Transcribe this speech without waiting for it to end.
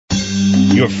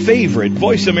Your favorite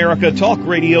Voice America Talk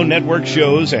Radio Network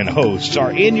shows and hosts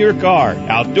are in your car,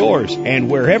 outdoors,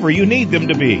 and wherever you need them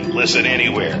to be. Listen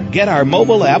anywhere. Get our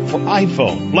mobile app for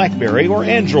iPhone, BlackBerry, or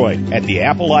Android at the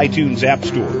Apple iTunes App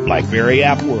Store, BlackBerry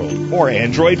App World, or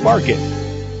Android Market.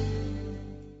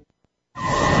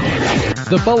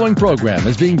 The following program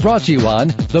is being brought to you on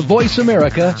the Voice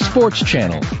America Sports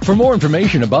Channel. For more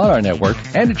information about our network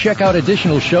and to check out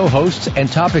additional show hosts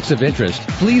and topics of interest,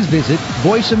 please visit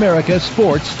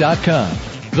voiceamericasports.com.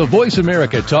 The Voice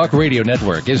America Talk Radio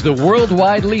Network is the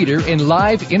worldwide leader in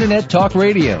live Internet talk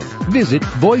radio. Visit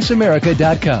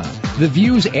voiceamerica.com. The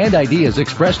views and ideas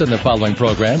expressed on the following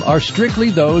program are strictly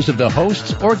those of the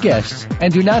hosts or guests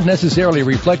and do not necessarily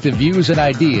reflect the views and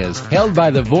ideas held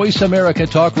by the Voice America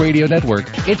Talk Radio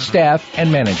Network, its staff, and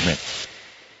management.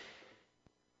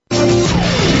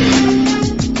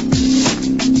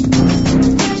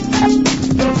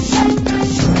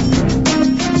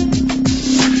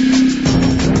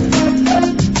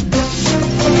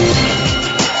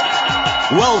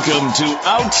 Welcome to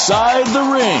Outside the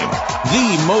Ring,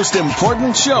 the most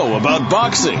important show about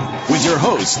boxing, with your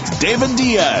host, David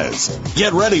Diaz.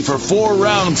 Get ready for 4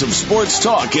 rounds of sports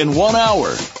talk in 1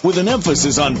 hour, with an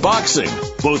emphasis on boxing,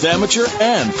 both amateur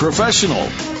and professional.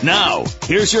 Now,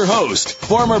 here's your host,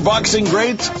 former boxing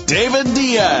great, David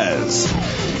Diaz.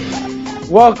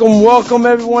 Welcome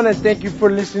everyone, and thank you for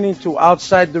listening to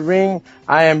Outside the Ring.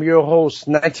 I am your host,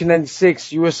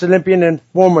 1996 U.S. Olympian and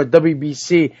former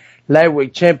WBC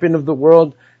lightweight champion of the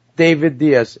world, David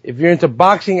Diaz. If you're into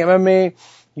boxing, MMA,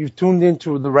 you've tuned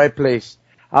into the right place.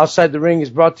 Outside the Ring is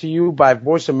brought to you by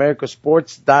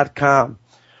VoiceAmericaSports.com.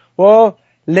 Well,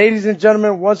 ladies and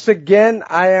gentlemen, once again,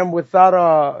 I am without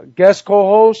a guest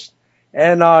co-host,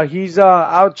 and he's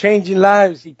out changing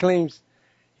lives, he claims.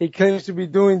 He claims to be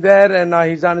doing that, and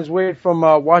he's on his way from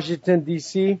Washington,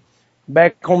 D.C.,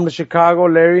 back home to Chicago.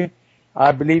 Larry,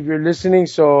 I believe you're listening,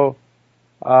 so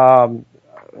I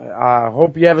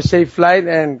hope you have a safe flight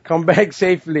and come back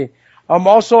safely.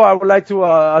 Also, I would like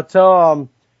to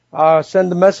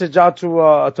send a message out to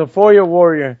Tafoya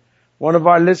Warrior, one of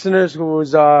our listeners who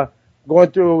is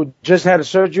just had a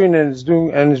surgery and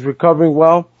is recovering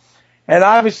well. And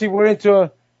obviously, I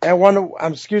want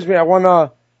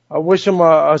to wish him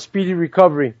a speedy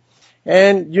recovery.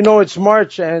 And it's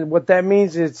March, and what that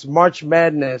means is March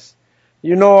Madness.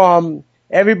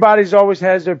 Everybody's always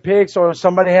has their picks, or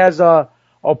somebody has a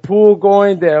pool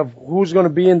going there of who's going to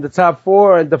be in the top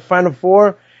 4 and the final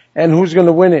 4 and who's going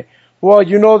to win it. Well,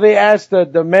 they asked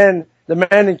the man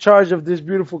in charge of this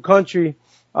beautiful country,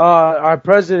 our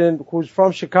president, who's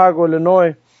from Chicago,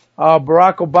 Illinois,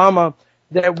 Barack Obama,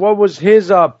 that what was his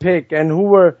pick and who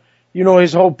were,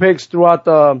 his whole picks throughout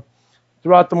the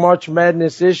March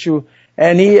Madness issue.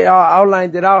 And he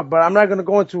outlined it out, but I'm not going to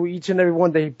go into each and every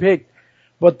one that he picked.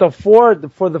 But for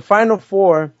the final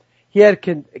 4, he had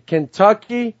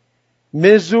Kentucky,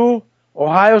 Mizzou,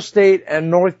 Ohio State, and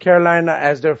North Carolina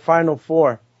as their final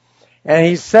 4. And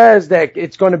he says that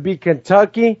it's going to be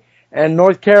Kentucky and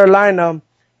North Carolina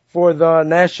for the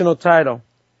national title,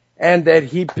 and that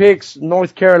he picks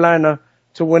North Carolina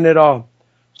to win it all.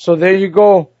 So there you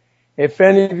go. If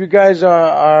any of you guys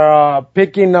are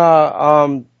picking,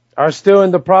 are still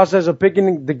in the process of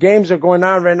picking, the games are going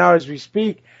on right now as we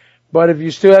speak. But if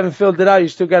you still haven't filled it out, you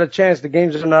still got a chance. The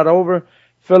games are not over.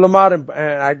 Fill them out and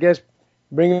I guess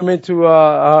bring them into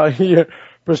your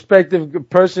prospective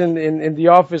person in the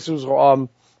office who's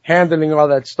handling all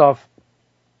that stuff.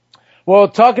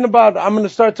 Well, I'm going to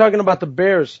start talking about the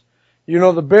Bears.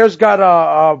 The Bears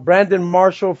got Brandon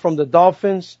Marshall from the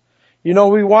Dolphins. We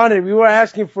were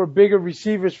asking for bigger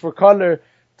receivers for Cutler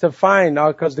to find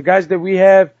because the guys that we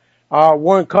have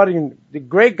weren't cutting. The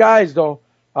great guys, though.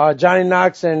 Johnny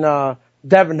Knox and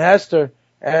Devin Hester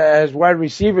as wide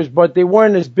receivers, but they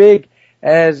weren't as big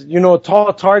as,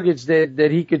 tall targets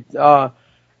that he could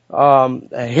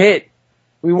hit.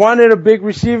 We wanted a big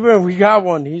receiver, and we got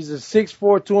one. He's a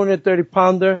 6'4",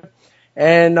 230-pounder,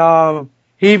 and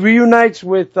he reunites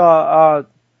with Cutler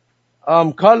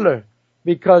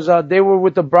because they were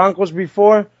with the Broncos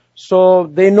before, so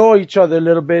they know each other a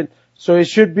little bit. So it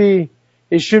should be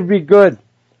good.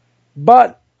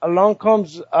 But along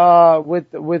comes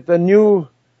with a new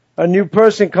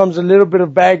person comes a little bit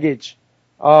of baggage.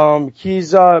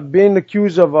 He's being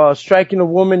accused of striking a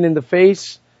woman in the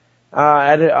face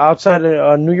outside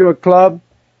a New York club.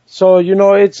 So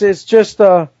it's just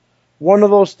one of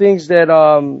those things that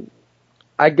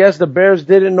I guess the Bears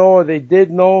didn't know or they did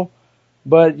know.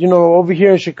 But over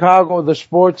here in Chicago, the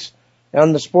sports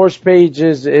on the sports page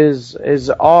is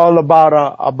all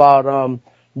about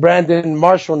Brandon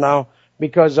Marshall now,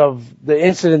 because of the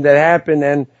incident that happened.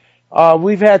 And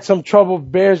We've had some trouble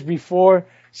with Bears before.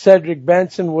 Cedric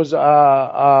Benson was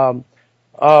one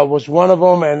of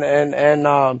them,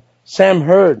 and Sam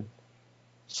Hurd.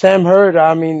 Sam Hurd,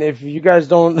 I mean, if you guys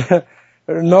don't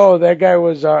know, that guy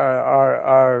was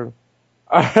our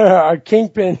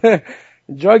kingpin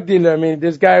drug dealer. I mean,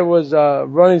 this guy was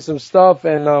running some stuff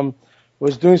and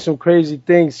was doing some crazy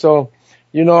things. So,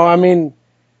 I mean,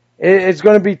 it's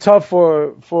going to be tough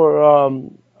for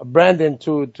Brandon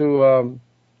to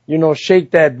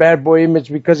shake that bad boy image,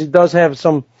 because he does have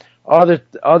some other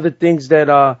things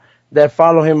that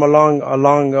follow him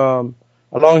along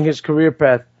his career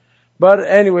path. But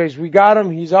anyways, we got him.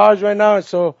 He's ours right now,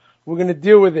 so we're going to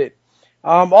deal with it.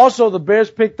 Also, the Bears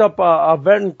picked up a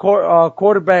veteran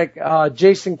quarterback,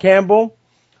 Jason Campbell,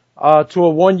 to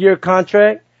a 1-year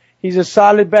contract. He's a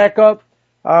solid backup,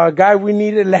 guy we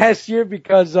needed last year,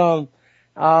 because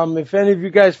if any of you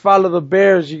guys follow the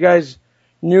Bears, you guys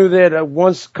knew that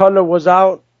once Cutler was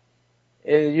out,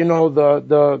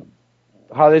 the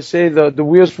how they say, the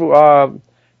wheels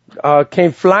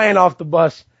came flying off the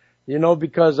bus.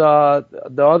 Because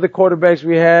the other quarterbacks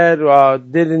we had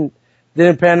didn't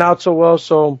pan out so well.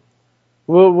 So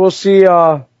we'll see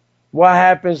what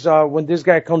happens when this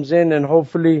guy comes in, and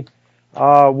hopefully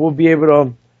we'll be able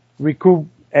to recoup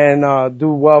and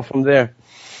do well from there.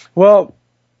 Well,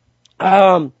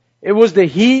 it was the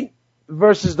Heat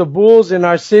versus the Bulls in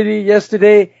our city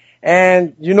yesterday,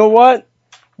 and you know what?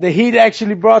 The Heat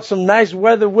actually brought some nice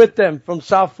weather with them from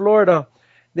South Florida.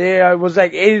 It was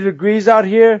like 80 degrees out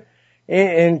here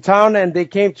in town, and they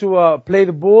came to play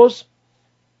the Bulls,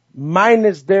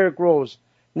 minus Derrick Rose.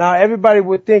 Now, everybody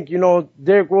would think,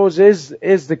 Derrick Rose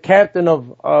is the captain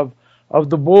of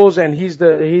the Bulls, and he's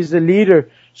the leader.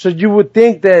 So you would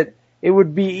think that it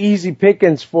would be easy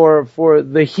pickings for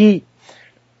the Heat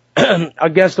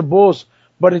against the Bulls,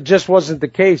 but it just wasn't the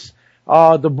case.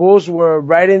 The Bulls were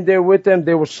right in there with them.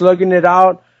 They were slugging it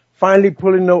out, finally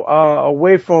pulling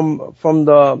away from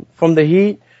the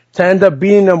Heat, to end up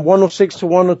beating them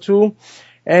 106-102.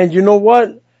 And you know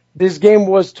what? This game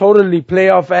was totally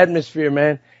playoff atmosphere,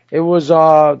 man. It was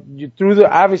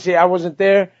obviously I wasn't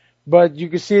there, but you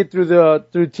could see it through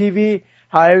TV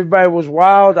how everybody was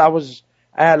wild. I was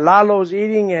at Lalo's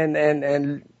eating,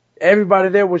 and everybody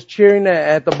there was cheering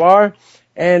at the bar,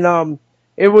 and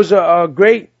it was a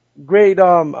great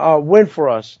win for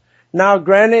us. Now,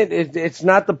 granted, it's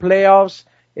not the playoffs.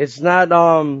 It's not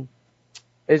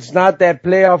that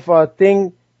playoff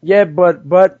thing yet,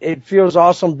 but it feels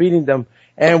awesome beating them,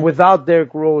 and without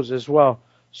Derrick Rose as well.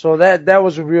 So that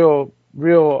was a real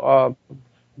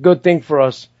good thing for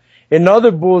us. In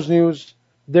other Bulls news,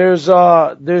 there's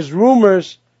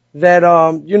rumors that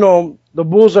the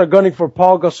Bulls are gunning for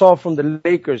Paul Gasol from the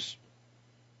Lakers,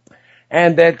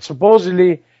 and that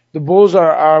supposedly the Bulls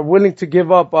are willing to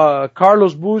give up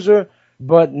Carlos Boozer,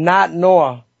 but not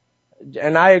Noah.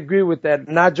 And I agree with that.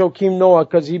 Not Joakim Noah,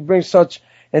 because he brings such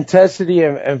intensity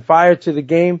and fire to the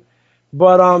game.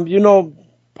 But,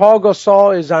 Paul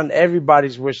Gasol is on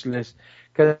everybody's wish list,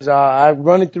 because I'm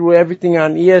running through everything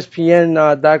on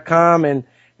ESPN.com and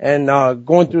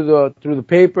going through the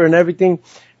paper and everything.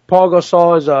 Paul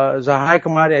Gasol is a high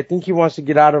commodity. I think he wants to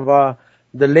get out of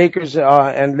the Lakers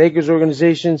and Lakers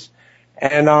organizations,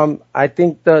 and I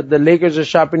think the Lakers are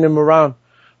shopping him around.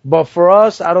 But for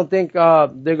us, I don't think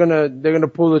they're gonna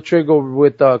pull the trigger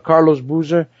with Carlos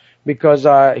Boozer, because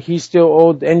he's still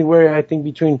owed anywhere, I think,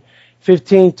 between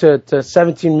 15 to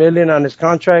 17 million on his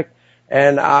contract,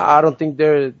 and I don't think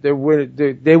they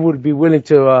would be willing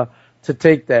to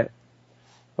take that.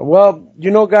 Well,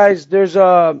 guys, there's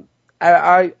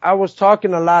I was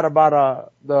talking a lot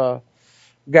about the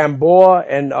Gamboa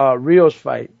and Rios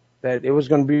fight, that it was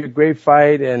going to be a great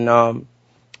fight, and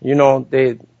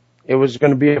it was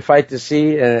going to be a fight to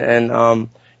see, and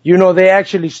they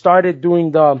actually started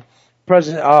doing the press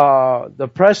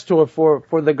tour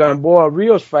for the Gamboa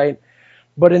Rios fight,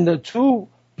 but in the 2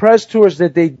 press tours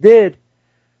that they did,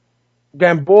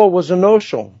 Gamboa was a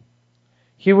no-show.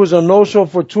 He was a no-show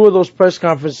for 2 of those press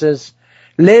conferences.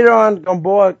 Later on,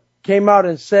 Gamboa came out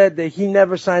and said that he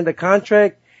never signed a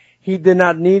contract. He did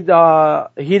not need to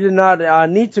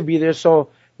be there, so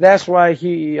that's why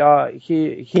he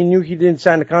knew he didn't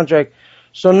sign the contract.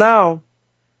 So now,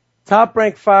 Top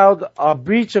Rank filed a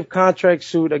breach of contract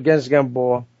suit against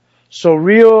Gamboa. So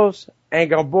Rios and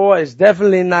Gamboa is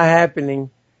definitely not happening,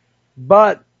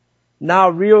 but now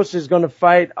Rios is going to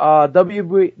fight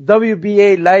WBA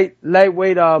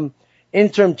lightweight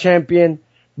interim champion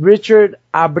Richard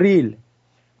Abril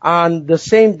on the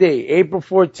same day, April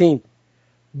 14th.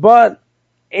 But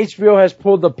HBO has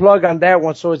pulled the plug on that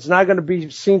one, so it's not going to be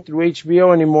seen through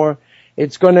HBO anymore.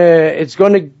 it's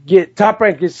gonna get, Top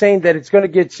Rank is saying that it's gonna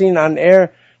get seen on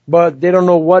air, but they don't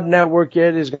know what network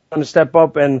yet is gonna step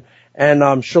up and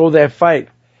show that fight.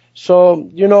 So,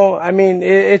 I mean,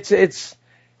 it's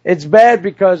bad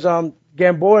because,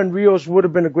 Gamboa and Rios would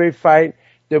have been a great fight.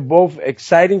 They're both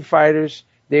exciting fighters.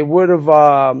 They would have,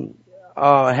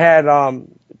 had,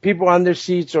 people on their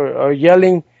seats or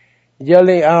yelling at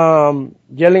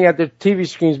their TV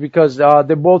screens because,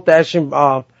 they're both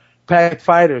action-packed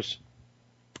fighters.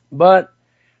 But,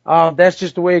 that's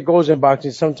just the way it goes in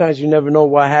boxing. Sometimes you never know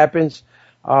what happens.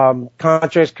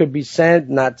 Contracts could be sent,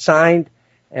 not signed.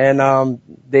 And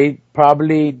they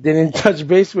probably didn't touch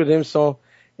base with him, so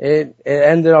it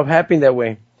ended up happening that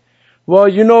way. Well, I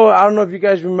don't know if you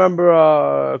guys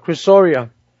remember Chris Soria.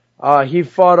 He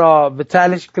fought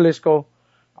Vitaly Klitschko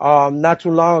not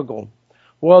too long ago.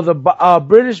 Well, the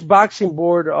British Boxing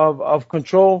Board of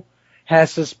Control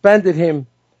has suspended him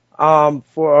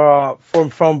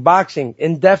from boxing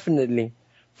indefinitely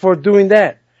for doing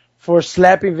that, for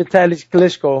slapping Vitaly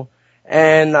Klitschko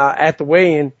and at the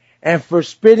weigh-in, and for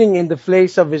spitting in the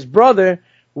face of his brother,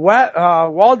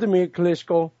 Wladimir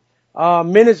Klitschko,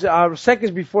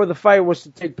 seconds before the fight was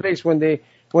to take place when they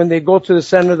go to the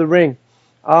center of the ring.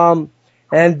 And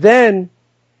then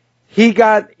he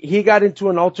got into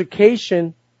an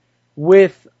altercation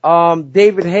with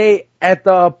David Haye at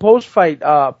the post-fight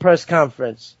press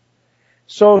conference.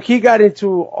 So he got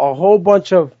into a whole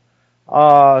bunch of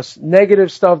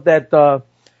negative stuff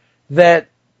that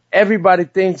everybody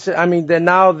thinks, that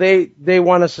now they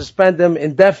want to suspend them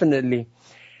indefinitely.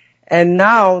 And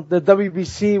now the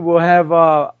WBC will have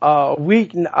a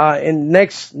week,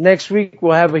 next week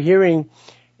we'll have a hearing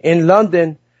in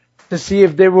London to see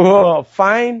if they will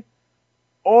fine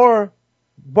or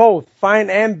both fine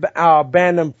and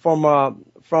ban them from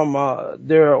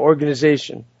their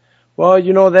organization.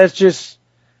 Well, that's just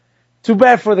too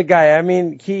bad for the guy. I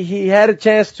mean, he had a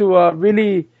chance to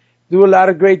really do a lot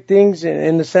of great things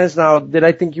in the sense. Now, did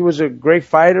I think he was a great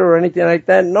fighter or anything like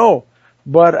that? No.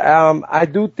 But I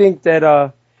do think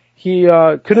that he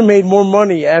could have made more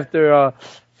money after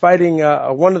fighting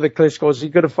one of the Klitschkos.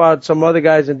 He could have fought some other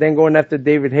guys, and then going after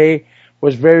David Haye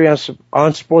was very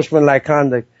unsportsmanlike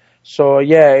conduct. So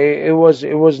yeah, it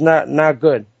was not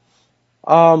good.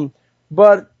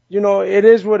 But it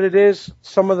is what it is.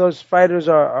 Some of those fighters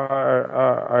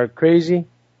are crazy.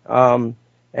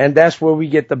 And that's where we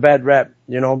get the bad rap,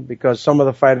 because some of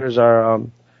the fighters are,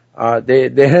 they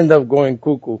end up going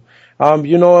cuckoo.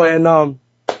 And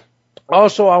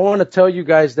also I want to tell you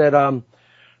guys that,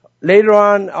 later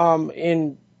on,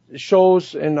 in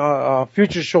shows, in,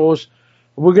 future shows,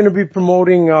 we're going to be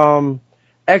promoting,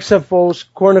 XFO's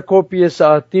Cornucopias,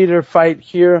 theater fight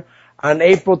here on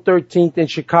April 13th in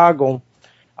Chicago.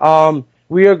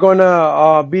 We are going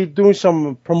to, be doing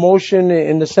some promotion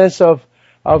in the sense of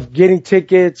getting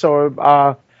tickets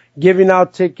or giving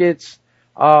out tickets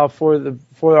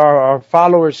for our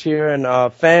followers here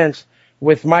and fans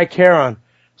with Mike Heron.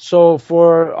 So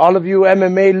for all of you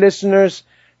MMA listeners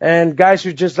and guys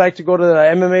who just like to go to the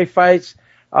MMA fights,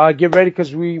 get ready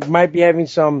because we might be having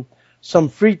some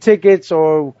free tickets,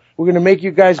 or we're going to make you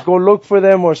guys go look for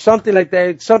them or something like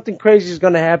that. Something crazy is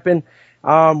going to happen.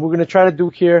 We're going to try to do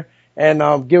here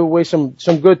and give away some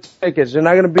good tickets. They're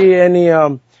not going to be any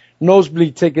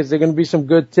nosebleed tickets. They're going to be some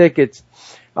good tickets.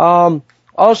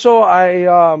 Also,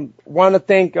 I want to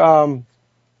thank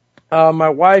my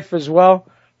wife as well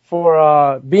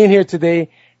for being here today,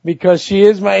 because she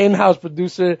is my in-house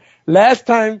producer. Last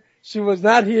time she was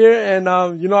not here, and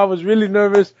I was really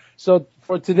nervous. So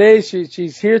for today,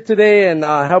 she's here today and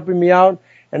helping me out,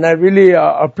 and I really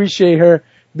appreciate her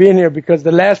being here, because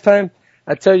the last time,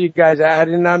 I tell you guys, I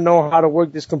did not know how to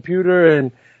work this computer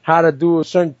and how to do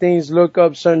certain things, look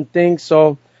up certain things.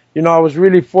 So, I was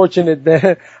really fortunate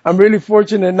that I'm really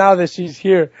fortunate now that she's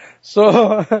here.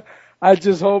 So I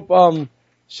just hope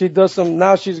she does some.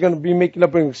 Now she's going to be making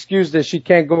up an excuse that she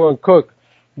can't go and cook,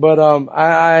 but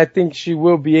I think she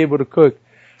will be able to cook.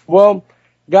 Well,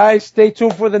 guys, stay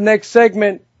tuned for the next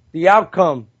segment, The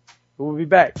Outcome. We'll be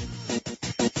back.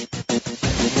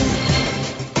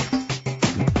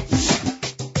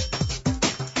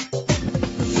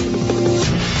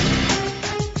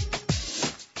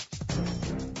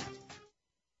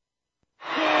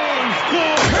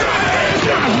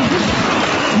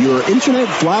 Your internet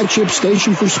flagship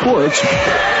station for sports.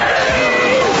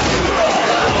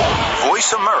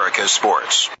 Voice America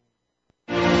Sports.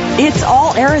 It's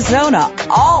all Arizona,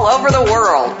 all over the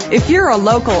world. If you're a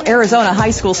local Arizona high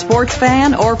school sports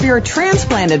fan, or if you're a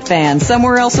transplanted fan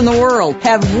somewhere else in the world,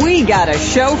 have we got a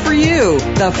show for you.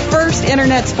 The first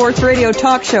internet sports radio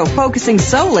talk show focusing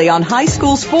solely on high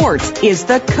school sports is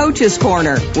the Coach's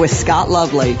Corner with Scott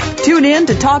Lovely. Tune in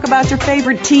to talk about your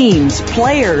favorite teams,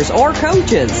 players, or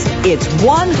coaches. It's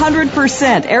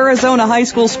 100% Arizona high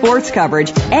school sports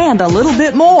coverage and a little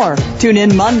bit more. Tune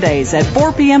in Mondays at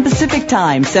 4 p.m. Pacific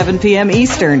Time, 7 p.m.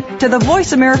 Eastern to the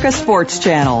Voice America Sports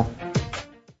Channel.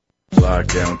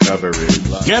 Lockdown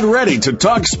coverage. Get ready to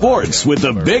talk sports with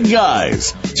the big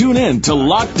guys. Tune in to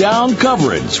Lockdown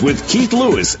Coverage with Keith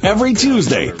Lewis every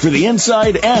Tuesday for the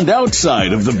inside and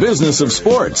outside of the business of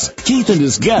sports. Keith and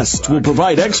his guests will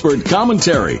provide expert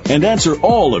commentary and answer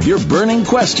all of your burning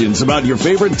questions about your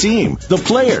favorite team, the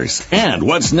players, and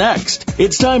what's next.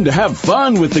 It's time to have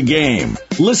fun with the game.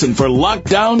 Listen for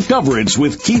Lockdown Coverage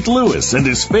with Keith Lewis and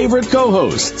his favorite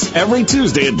co-hosts every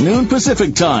Tuesday at noon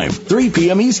Pacific Time, 3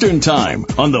 p.m. Eastern Time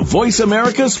on the Voice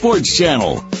America Sports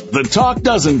Channel. The talk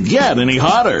doesn't get any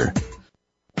hotter.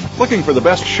 Looking for the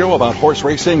best show about horse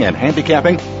racing and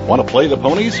handicapping? Want to play the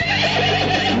ponies?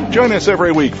 Join us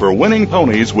every week for Winning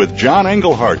Ponies with John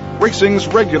Englehart, racing's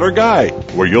regular guy,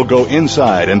 where you'll go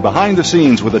inside and behind the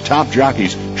scenes with the top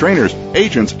jockeys, trainers,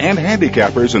 agents, and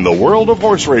handicappers in the world of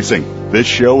horse racing. This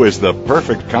show is the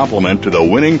perfect complement to the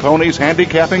Winning Ponies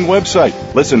handicapping website.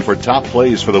 Listen for top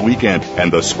plays for the weekend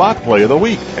and the spot play of the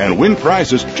week, and win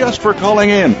prizes just for calling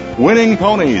in. Winning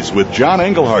Ponies with John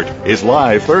Englehart is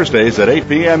live Thursdays at 8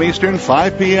 p.m. Eastern,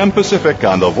 5 p.m. Pacific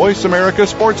on the Voice America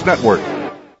Sports Network.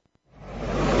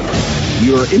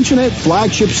 Your internet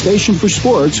flagship station for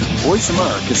sports, Voice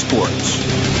America Sports.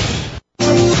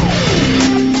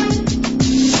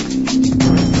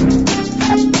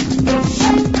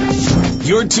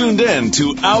 You're tuned in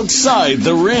to Outside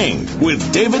the Ring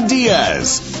with David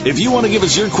Diaz. If you want to give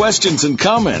us your questions and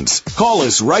comments, call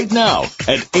us right now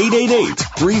at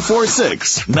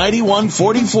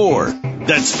 888-346-9144.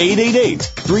 That's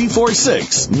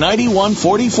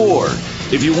 888-346-9144.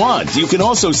 If you want, you can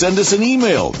also send us an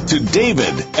email to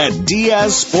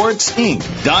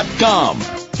david@diazsportsinc.com.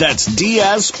 That's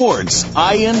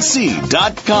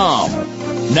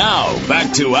diazsportsinc.com. Now,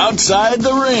 back to Outside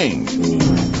the Ring.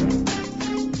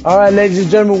 All right, ladies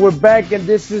and gentlemen, we're back, and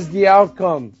this is the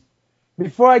outcome.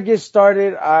 Before I get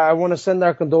started, I want to send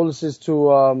our condolences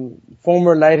to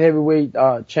former light heavyweight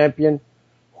champion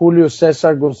Julio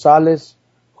Cesar Gonzalez,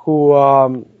 who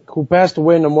passed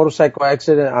away in a motorcycle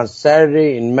accident on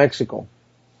Saturday in Mexico.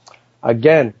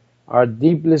 Again, our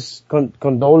deepest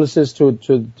condolences to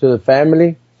the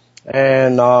family,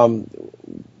 and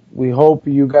we hope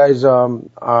you guys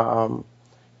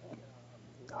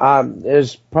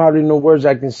there's probably no words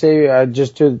I can say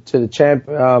just to the champ.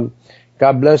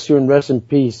 God bless you and rest in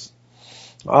peace.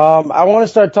 I want to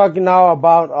start talking now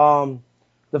about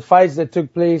the fights that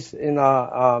took place in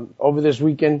over this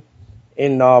weekend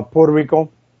in Puerto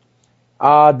Rico.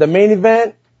 The main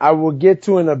event I will get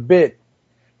to in a bit,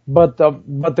 but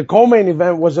the co-main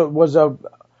event was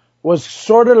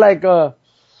sort of like a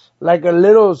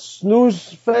little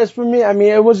snooze fest for me. I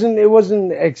mean, it wasn't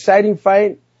an exciting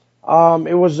fight.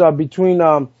 It was between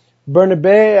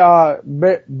Bernabe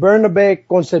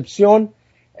Concepcion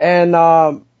and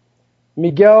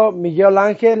Miguel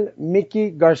Angel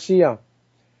Mickey Garcia,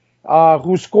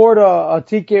 who scored a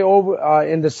TKO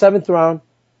in the 7th round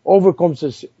over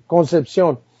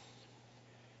Concepcion.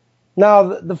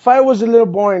 Now, the fight was a little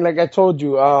boring, like I told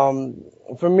you.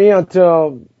 For me,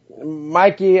 until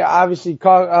Mikey obviously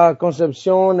caught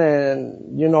Concepcion,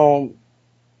 and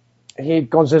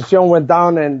Concepcion went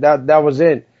down, and that was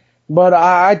it. But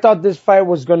I thought this fight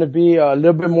was going to be a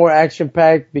little bit more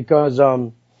action-packed because,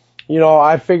 I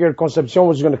figured Concepcion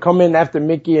was going to come in after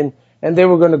Mickey, and they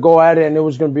were going to go at it, and it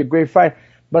was going to be a great fight.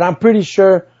 But I'm pretty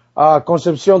sure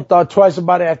Concepcion thought twice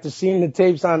about it after seeing the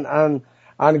tapes on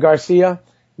Garcia,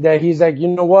 that he's like, you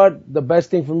know what, the best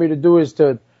thing for me to do is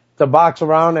to box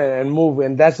around and move,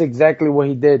 and that's exactly what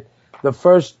he did. The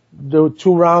first 2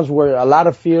 rounds were a lot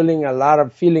of feeling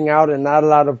out, and not a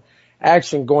lot of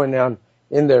action going on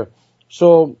in there.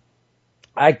 So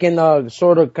I can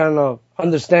sort of kind of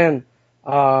understand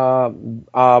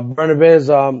Bernabe's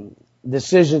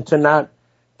decision to not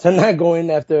go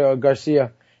in after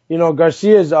Garcia.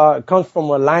 Garcia comes from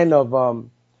a line of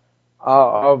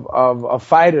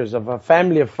fighters, of a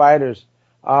family of fighters.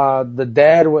 The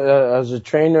dad as a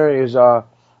trainer is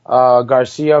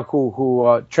Garcia,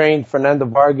 who trained Fernando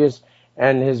Vargas,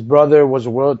 and his brother was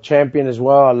a world champion as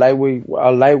well, a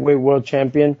lightweight world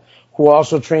champion, who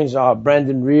also trains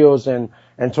Brandon Rios and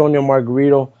Antonio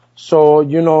Margarito. So,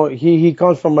 he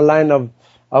comes from a line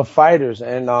of fighters.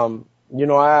 And,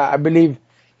 I believe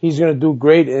he's going to do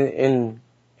great in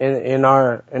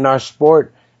our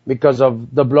sport because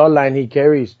of the bloodline he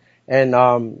carries and,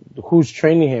 who's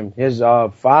training him. His,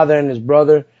 father and his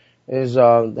brother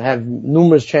have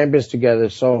numerous champions together.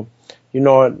 So,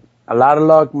 a lot of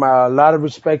luck, a lot of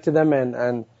respect to them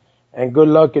and good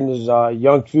luck in his,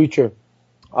 young future.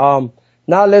 Now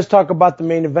let's talk about the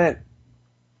main event.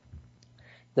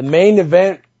 The main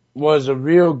event was a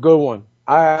real good one.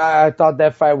 I thought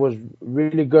that fight was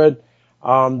really good.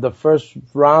 The first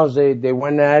rounds, they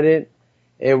went at it.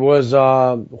 It was,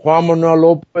 Juan Manuel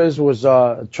Lopez was,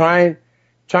 trying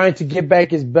to get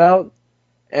back his belt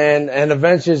and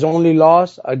avenge his only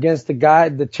loss against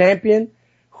the champion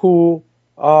who,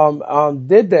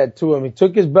 did that to him. He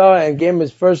took his belt and gave him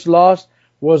his first loss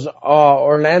was,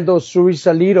 Orlando Suri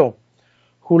Salido,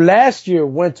 who last year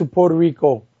went to Puerto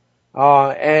Rico,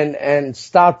 and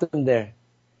stopped him there.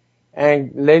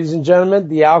 And ladies and gentlemen,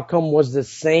 the outcome was the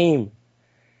same.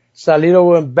 Salido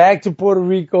went back to Puerto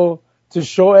Rico to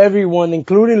show everyone,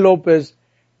 including Lopez,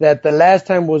 that the last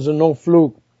time was a no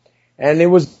fluke. And it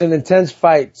was an intense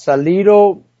fight.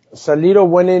 Salido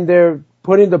went in there,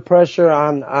 putting the pressure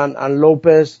on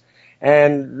Lopez.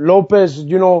 And Lopez,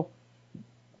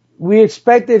 we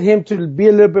expected him to be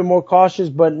a little bit more cautious,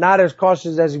 but not as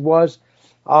cautious as he was.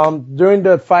 During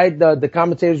the fight, the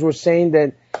commentators were saying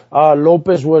that,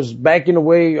 Lopez was backing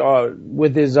away,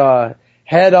 with his,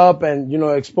 head up and,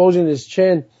 exposing his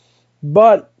chin.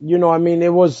 But, it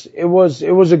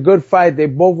was a good fight. They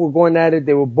both were going at it.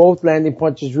 They were both landing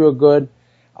punches real good.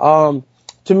 To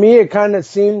me, it kind of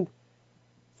seemed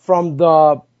from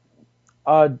the,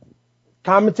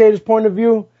 commentators' point of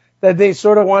view that they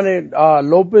sort of wanted,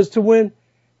 Lopez to win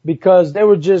because they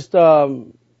were just, I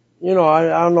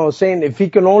don't know, saying if he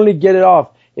can only get it off,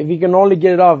 if he can only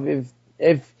get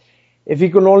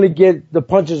the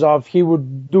punches off, he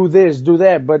would do this, do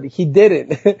that, but he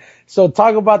didn't. So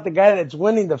talk about the guy that's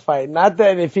winning the fight. Not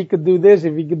that if he could do this,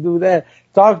 if he could do that.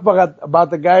 Talk about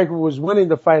the guy who was winning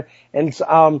the fight. And,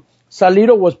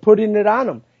 Salido was putting it on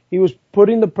him. He was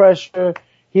putting the pressure.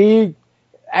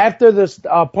 After the,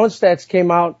 punch stats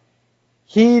came out,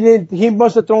 he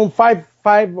must have thrown 10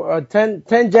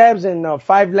 jabs and,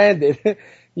 5 landed.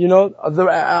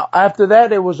 After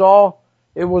that, it was all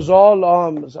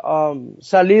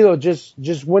Salido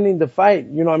just winning the fight.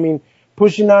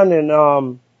 Pushing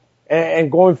on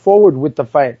and going forward with the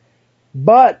fight.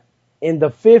 But in the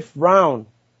 5th round,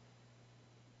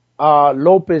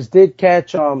 Lopez did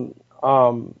catch,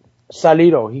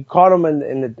 Salido. He caught him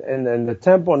in the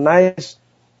temple. Nice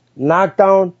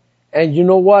knockdown. And you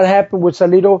know what happened with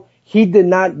Salido? He did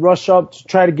not rush up to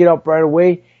try to get up right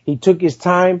away. He took his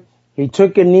time. He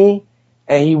took a knee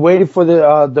and he waited for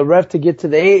the ref to get to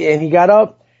the 8 and he got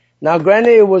up. Now,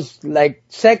 granted, it was like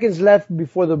seconds left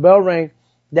before the bell rang.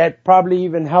 That probably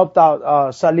even helped out,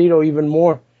 Salido even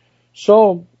more.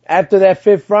 So after that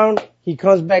 5th round, he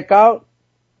comes back out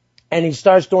and he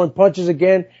starts throwing punches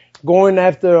again, going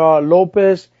after,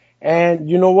 Lopez. And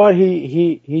you know what?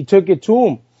 He took it to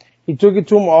him. He took it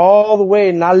to him all the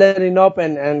way, not letting up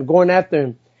and going after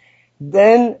him.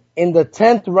 Then in the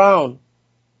 10th round,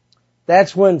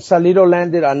 that's when Salido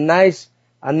landed a nice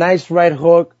right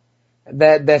hook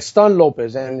that stunned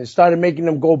Lopez and it started making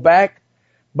him go back.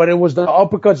 But it was the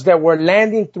uppercuts that were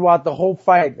landing throughout the whole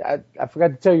fight. I forgot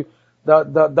to tell you, the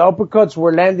uppercuts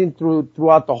were landing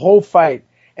throughout the whole fight.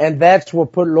 And that's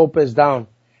what put Lopez down.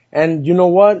 And you know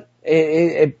what?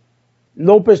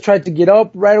 Lopez tried to get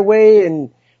up right away.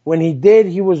 And when he did,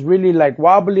 he was really like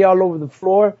wobbly all over the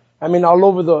floor. All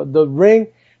over the ring.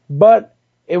 But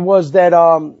it was that,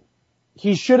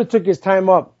 he should have took his time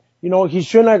up. He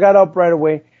shouldn't have got up right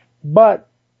away. But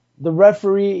the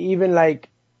referee even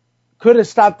could have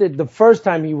stopped it the first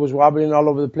time he was wobbling all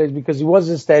over the place because he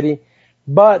wasn't steady.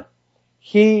 But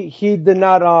he did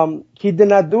not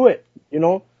do it,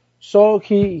 So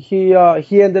he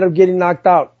ended up getting knocked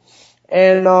out.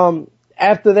 And,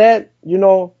 after that,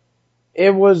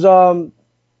 it was, the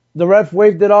ref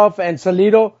waved it off and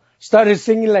Salido started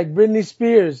singing like Britney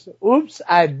Spears. Oops,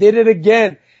 I did it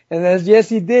again. And yes,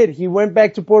 he did. He went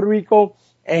back to Puerto Rico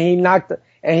and he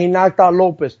knocked out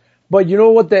Lopez. But you know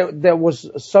what? That was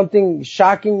something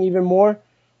shocking even more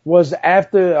was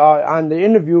after, on the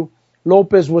interview,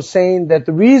 Lopez was saying that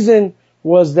the reason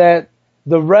was that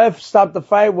the ref stopped the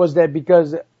fight was that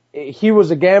because he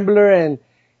was a gambler and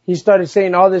he started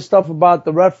saying all this stuff about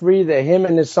the referee, that him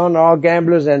and his son are all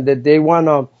gamblers and that they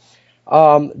wanted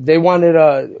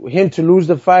him to lose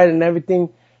the fight and everything.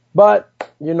 But,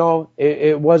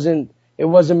 it wasn't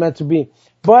meant to be.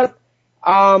 But,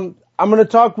 I'm going to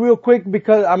talk real quick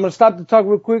because I'm going to stop to talk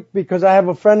real quick because I have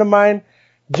a friend of mine,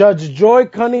 Judge Joy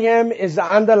Cunningham, is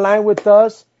on the line with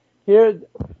us here.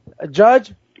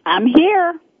 Judge? I'm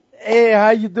here. Hey, how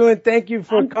you doing? Thank you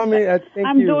for coming.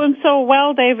 I'm doing so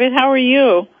well, David. How are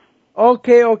you?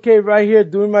 Okay, right here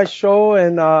doing my show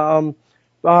and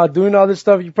doing all this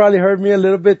stuff. You probably heard me a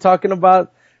little bit talking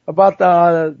about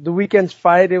the weekend's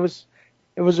fight. It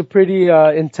was a pretty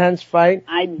intense fight.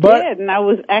 I did, and I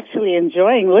was actually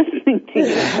enjoying listening to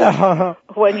you.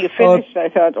 When you finished, I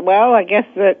thought, well, I guess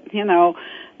that,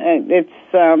 it's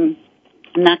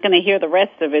I'm not going to hear the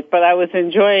rest of it, but I was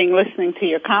enjoying listening to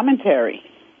your commentary.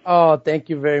 Oh, thank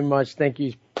you very much. Thank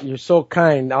you. You're so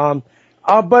kind.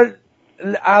 But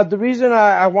the reason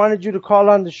I wanted you to call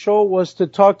on the show was to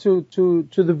talk to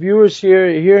the viewers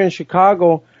here in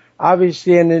Chicago,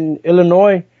 obviously, and in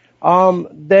Illinois,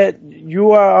 that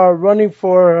you are running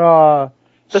for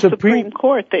the Supreme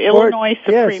Court, the Illinois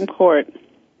Supreme Court.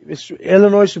 It's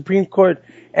Illinois Supreme Court.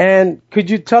 And could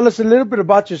you tell us a little bit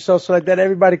about yourself so like that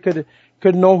everybody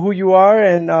could know who you are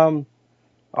and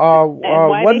why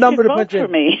what they number should to vote put you? For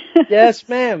me? Yes,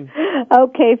 ma'am.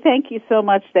 Okay, thank you so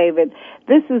much, David.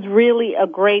 This is really a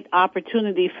great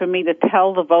opportunity for me to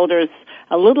tell the voters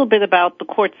a little bit about the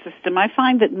court system. I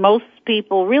find that most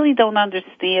people really don't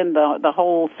understand the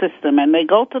whole system, and they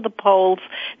go to the polls,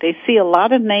 they see a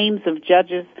lot of names of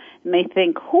judges, and they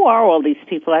think, who are all these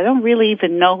people? I don't really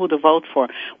even know who to vote for.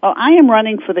 Well, I am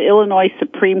running for the Illinois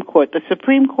Supreme Court. The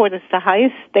Supreme Court is the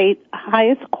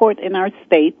highest court in our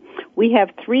state. We have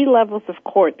 3 levels of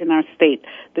court in our state.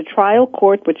 The trial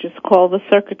court, which is called the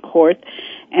circuit court,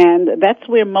 and that's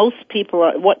where most people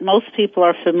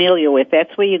are familiar with.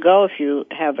 That's where you go if you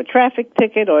have a traffic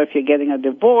ticket or if you're getting a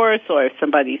divorce or if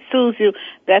somebody sues you.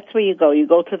 That's where you go. You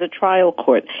go to the trial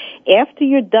court. After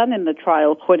you're done in the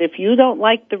trial court, if you don't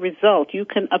like the result, you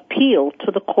can appeal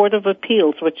to the Court of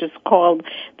Appeals, which is called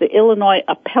the Illinois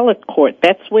Appellate Court.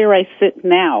 That's where I sit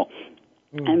now.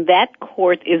 And that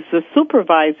court is the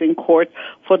supervising court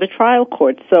for the trial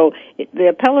court. So the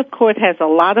appellate court has a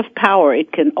lot of power.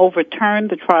 It can overturn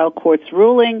the trial court's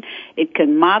ruling. It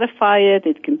can modify it.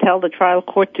 It can tell the trial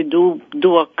court to do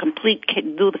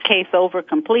the case over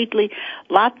completely.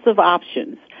 Lots of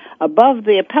options. Above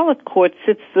the appellate court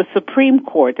sits the Supreme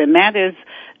Court, and that is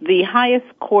the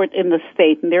highest court in the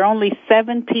state. And there are only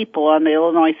 7 people on the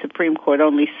Illinois Supreme Court,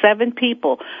 only 7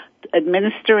 people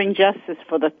administering justice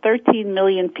for the 13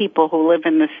 million people who live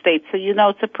in the state. So,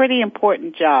 it's a pretty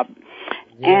important job.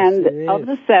 Yes, and of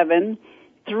the 7,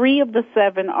 3 of the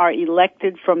 7 are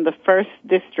elected from the 1st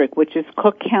district, which is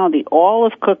Cook County. All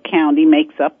of Cook County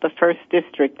makes up the 1st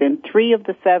district, and 3 of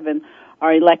the 7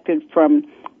 are elected from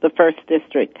the 1st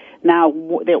district. Now,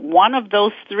 one of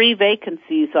those 3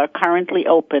 vacancies are currently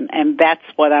open, and that's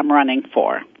what I'm running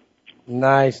for.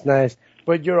 Nice.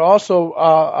 But you're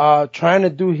also trying to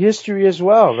do history as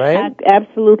well, right?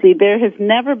 Absolutely. There has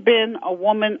never been a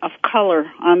woman of color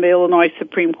on the Illinois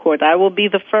Supreme Court. I will be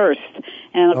the first.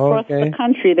 And across the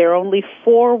country, there are only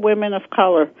 4 women of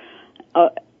color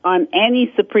on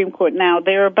any Supreme Court. Now,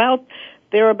 there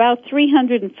are about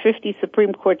 350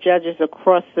 Supreme Court judges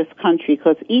across this country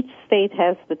because each state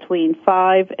has between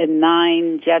 5 and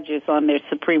 9 judges on their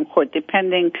Supreme Court,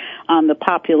 depending on the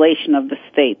population of the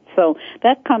state. So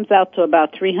that comes out to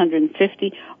about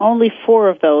 350. Only 4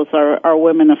 of those are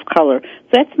women of color. So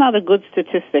that's not a good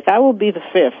statistic. I will be the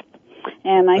 5th.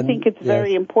 And I think it's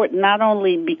very important, not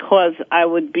only because I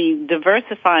would be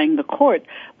diversifying the court,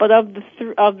 but of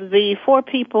the 4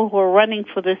 people who are running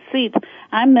for this seat,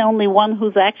 I'm the only one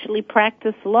who's actually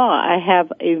practiced law. I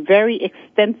have a very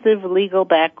extensive legal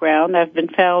background. I've been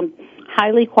found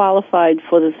highly qualified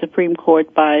for the Supreme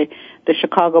Court by the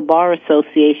Chicago Bar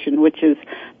Association, which is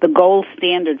the gold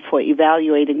standard for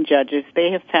evaluating judges.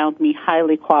 They have found me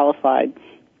highly qualified.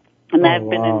 And I've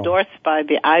been endorsed by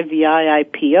the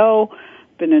IVI-IPO,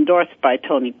 been endorsed by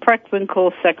Tony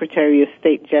Preckwinkle, Secretary of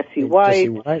State Jesse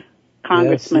White,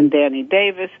 Congressman Danny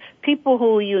Davis, people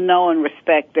who you know and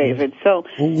respect, David. So,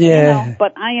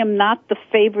 but I am not the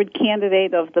favored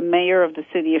candidate of the mayor of the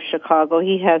city of Chicago.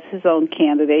 He has his own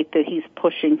candidate that he's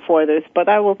pushing for this. But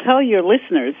I will tell your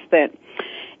listeners that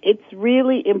it's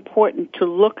really important to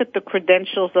look at the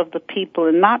credentials of the people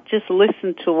and not just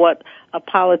listen to what a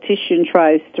politician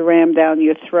tries to ram down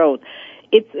your throat.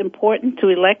 It's important to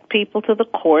elect people to the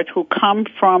court who come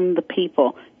from the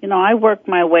people. I work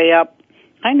my way up,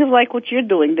 kind of like what you're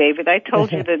doing, David. I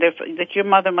told you that your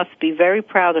mother must be very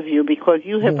proud of you because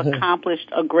you have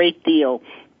accomplished a great deal.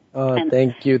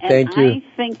 Thank you. I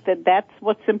think that that's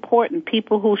what's important.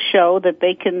 People who show that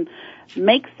they can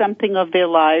make something of their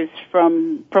lives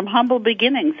from humble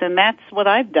beginnings, and that's what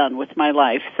I've done with my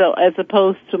life. So as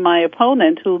opposed to my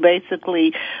opponent, who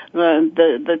basically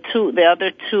the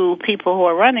other two people who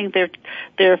are running,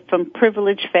 they're from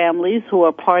privileged families who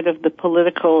are part of the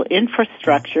political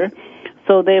infrastructure.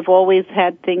 So they've always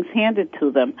had things handed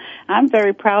to them. I'm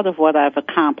very proud of what I've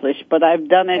accomplished, but I've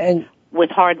done it with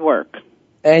hard work.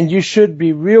 And you should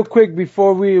be. Real quick,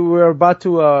 before we're about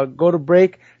to go to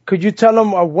break, could you tell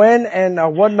them when and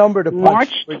what number to punch?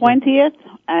 March 20th,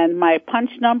 and my punch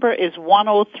number is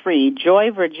 103. Joy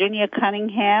Virginia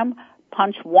Cunningham,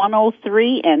 punch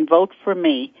 103 and vote for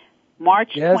me.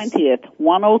 March 20th,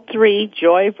 103,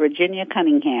 Joy Virginia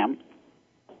Cunningham.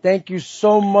 Thank you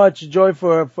so much, Joy,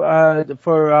 for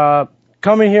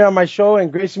coming here on my show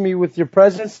and gracing me with your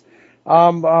presence.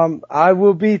 I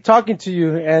will be talking to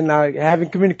you and having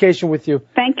communication with you.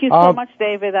 Thank you so much,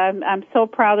 David. I'm so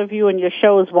proud of you, and your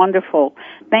show is wonderful.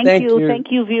 Thank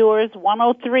you, viewers.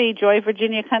 103, Joy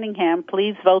Virginia Cunningham.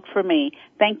 Please vote for me.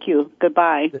 Thank you.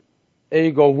 Goodbye. There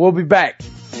you go. We'll be back.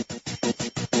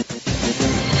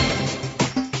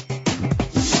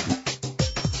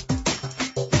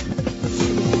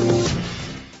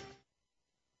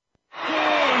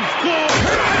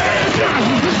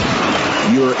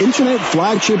 Your internet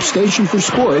flagship station for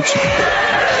sports.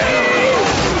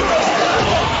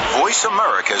 Voice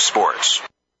America Sports.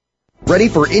 Ready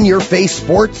for in-your-face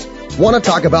sports? Want to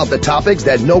talk about the topics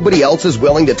that nobody else is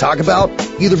willing to talk about,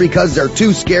 either because they're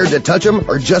too scared to touch them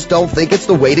or just don't think it's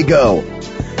the way to go?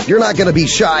 You're not going to be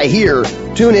shy here.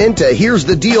 Tune in to Here's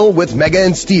the Deal with Mega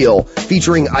and Steel,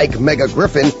 featuring Ike Mega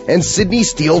Griffin and Sydney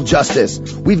Steele Justice.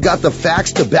 We've got the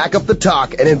facts to back up the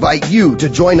talk and invite you to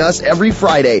join us every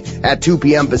Friday at 2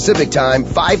 p.m. Pacific Time,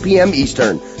 5 p.m.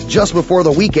 Eastern, just before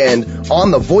the weekend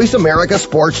on the Voice America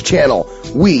Sports Channel.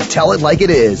 We tell it like it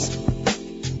is.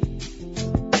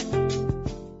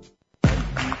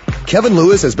 Kevin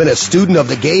Lewis has been a student of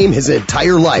the game his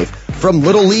entire life, from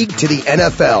Little League to the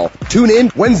NFL. Tune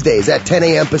in Wednesdays at 10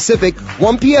 a.m. Pacific,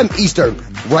 1 p.m. Eastern,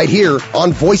 right here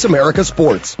on Voice America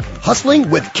Sports. Hustling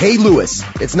with Kay Lewis.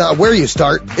 It's not where you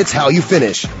start, it's how you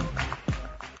finish.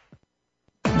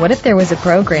 What if there was a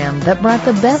program that brought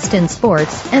the best in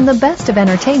sports and the best of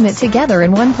entertainment together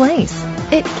in one place?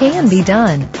 It can be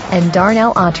done, and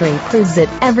Darnell Autry proves it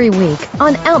every week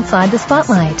on Outside the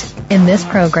Spotlight. In this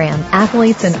program,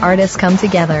 athletes and artists come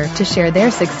together to share their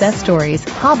success stories,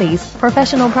 hobbies,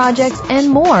 professional projects, and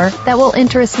more that will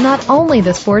interest not only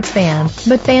the sports fan,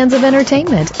 but fans of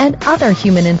entertainment and other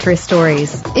human interest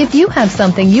stories. If you have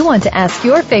something you want to ask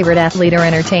your favorite athlete or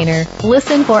entertainer,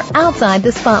 listen for Outside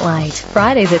the Spotlight,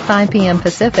 Fridays at 5 p.m.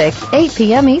 Pacific, 8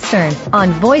 p.m. Eastern,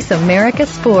 on Voice America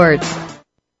Sports.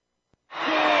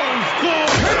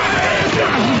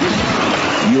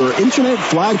 Your internet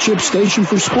flagship station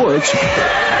for sports.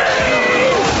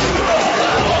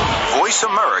 Voice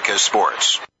America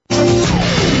Sports.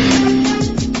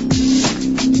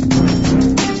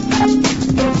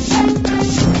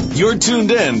 You're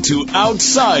tuned in to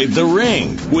Outside the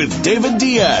Ring with David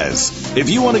Diaz. If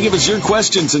you want to give us your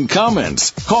questions and comments,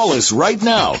 call us right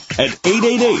now at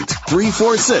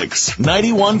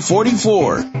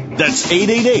 888-346-9144. That's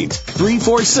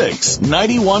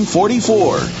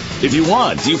 888-346-9144. If you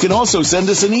want, you can also send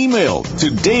us an email to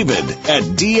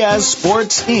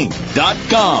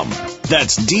david@diazsportsinc.com.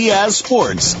 That's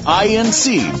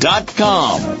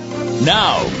diazsportsinc.com.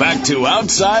 Now, back to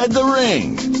Outside the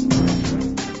Ring.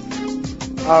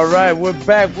 All right, we're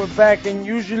back, and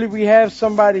usually we have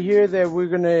somebody here that we're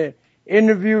going to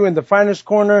interview in the Finest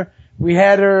Corner. We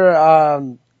had her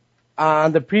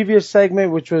on the previous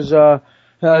segment, which was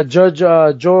Judge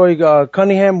Joy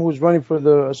Cunningham, who's running for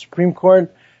the Supreme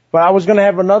Court. But I was going to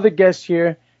have another guest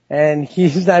here, and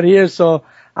he's not here, so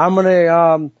I'm going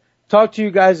to talk to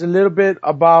you guys a little bit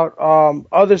about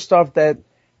other stuff that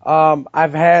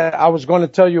I was going to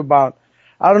tell you about.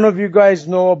 I don't know if you guys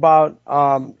know about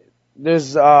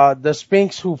there's the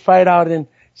Spinks who fight out in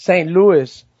St.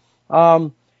 Louis.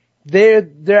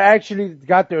 They're actually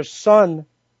got their son,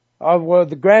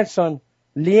 the grandson,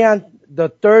 Leon, the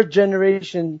third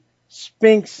generation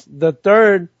Spinks, the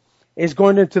third, is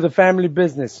going into the family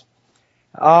business.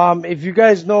 If you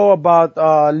guys know about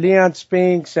Leon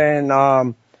Spinks and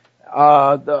the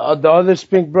other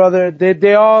Spink brother,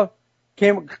 they all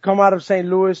come out of St.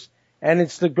 Louis, and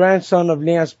it's the grandson of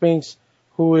Leon Spinks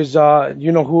who is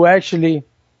who actually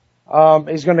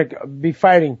is going to be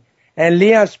fighting. And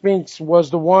Leon Spinks was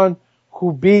the one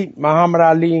who beat Muhammad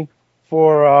Ali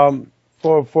for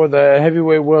the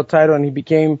heavyweight world title, and he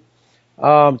became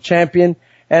champion.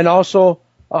 And also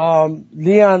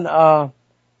Leon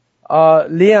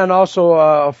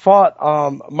also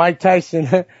fought Mike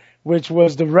Tyson, which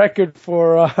was the record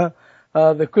for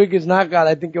the quickest knockout.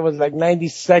 I think it was like 90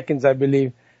 seconds, I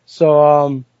believe.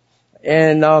 So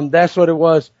that's what it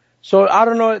was. So I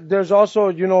don't know. There's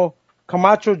also,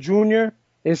 Camacho Jr.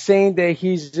 is saying that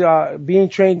he's being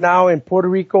trained now in Puerto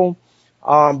Rico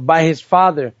by his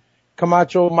father,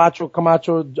 Camacho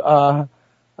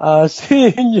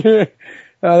Senior.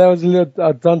 That was a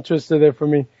little tongue twister there for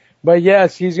me. But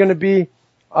yes, he's going to be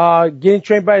getting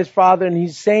trained by his father, and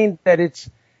he's saying that it's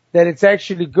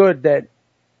actually good, that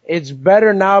it's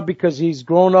better now because he's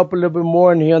grown up a little bit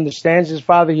more and he understands his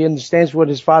father. He understands what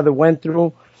his father went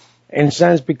through, in a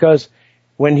sense, because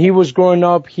when he was growing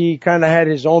up, he kind of had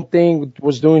his own thing,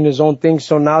 was doing his own thing.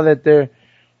 So now that they're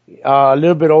a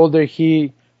little bit older,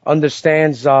 he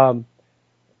understands it a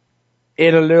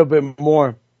little bit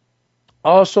more.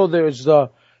 Also, there's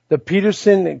the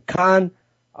Peterson Khan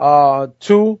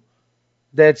 2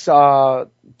 that's going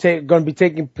to be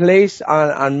taking place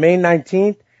on May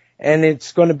 19th, and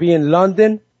it's going to be in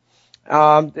London.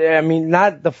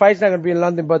 The fight's not going to be in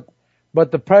London,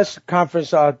 but the press conference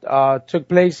took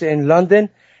place in London,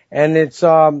 and it's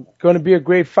going to be a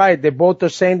great fight. They both are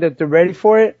saying that they're ready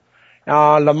for it.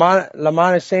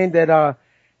 Lamont is saying that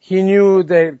he knew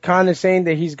that Khan is saying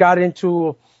that he's got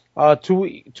into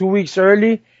 2 weeks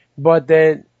early, but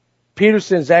that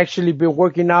Peterson's actually been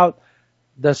working out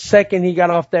the second he got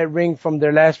off that ring from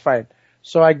their last fight.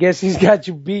 So I guess he's got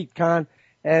you beat, Khan.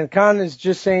 And Khan is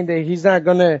just saying that he's not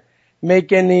gonna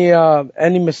make any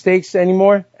mistakes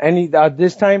anymore,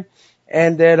 this time,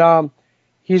 and that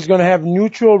he's gonna have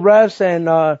neutral refs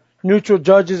and neutral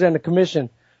judges and a commission.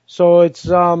 So it's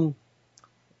gonna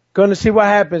see what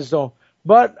happens though.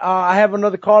 But I have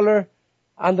another caller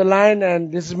on the line,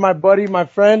 and this is my buddy, my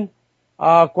friend,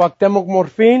 Cuauhtemoc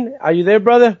Morfin. Are you there,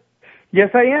 brother?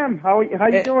 Yes, I am. How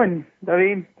you doing,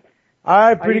 David? All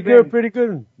right, pretty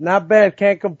good. Not bad.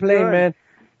 Can't complain, good, man.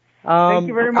 Thank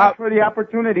you very much for the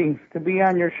opportunity to be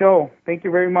on your show. Thank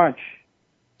you very much.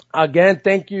 Again,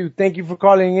 thank you for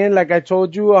calling in. Like I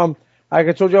told you, I was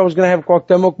going to have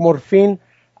Cuauhtemoc Morfin.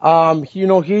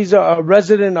 He's a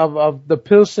resident of the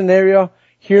Pilsen area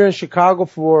here in Chicago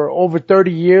for over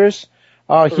 30 years.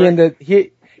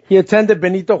 He attended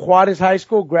Benito Juarez High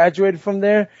School, graduated from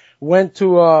there, went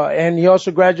to, and he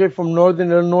also graduated from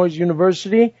Northern Illinois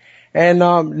University. And,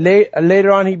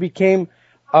 later on he became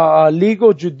a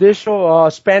legal judicial,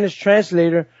 Spanish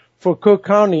translator for Cook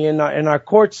County in our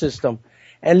court system.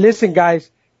 And listen, guys,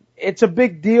 it's a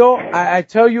big deal. I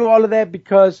tell you all of that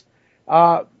because,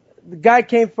 the guy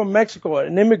came from Mexico,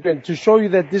 an immigrant, to show you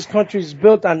that this country is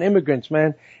built on immigrants,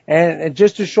 man. And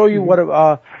just to show you what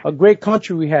a great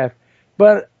country we have.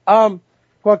 But,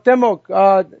 Cuauhtemoc,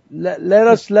 let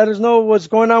us know what's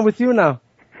going on with you now.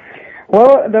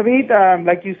 Well, David,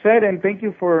 like you said, and thank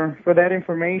you for that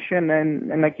information.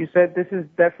 And like you said, this is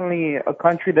definitely a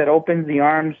country that opens the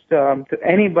arms to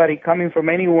anybody coming from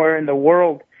anywhere in the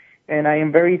world. And I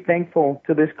am very thankful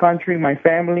to this country, my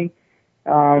family,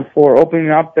 for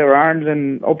opening up their arms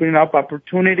and opening up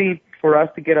opportunity for us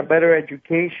to get a better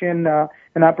education,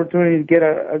 an opportunity to get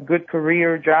a good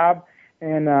career job.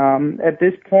 And at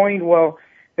this point, well,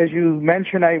 as you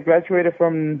mentioned, I graduated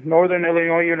from Northern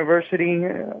Illinois University,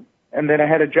 and then I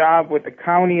had a job with the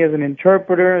county as an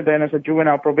interpreter, then as a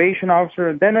juvenile probation officer,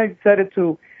 and then I decided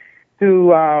to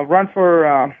run for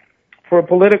a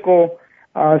political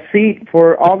seat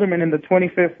for alderman in the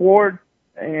 25th ward,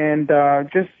 and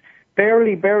just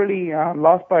barely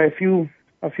lost by a few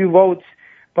votes,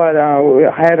 but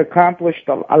I had accomplished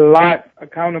a lot,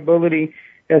 accountability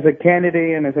as a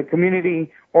candidate and as a community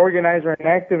organizer and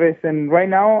activist. And right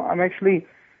now I'm actually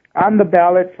on the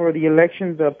ballot for the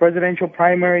elections, the presidential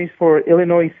primaries for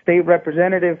Illinois State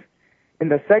Representative in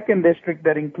the 2nd District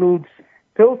that includes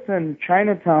Pilsen,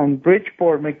 Chinatown,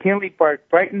 Bridgeport, McKinley Park,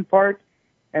 Brighton Park,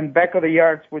 and Back of the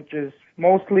Yards, which is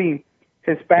mostly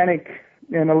Hispanic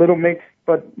and a little mixed,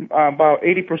 but about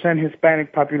 80%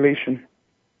 Hispanic population.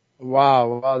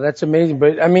 Wow, that's amazing.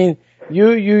 But I mean,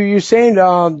 you saying,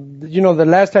 the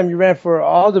last time you ran for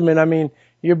alderman, I mean,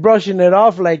 you're brushing it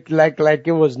off like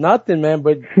it was nothing, man.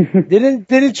 But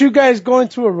didn't you guys go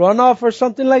into a runoff or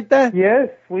something like that? Yes,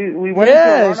 we went into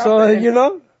a runoff.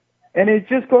 So and it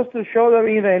just goes to show that,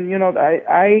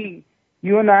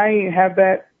 you and I have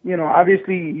that.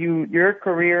 Obviously, your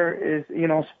career is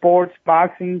sports,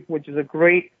 boxing, which is a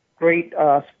great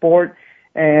sport,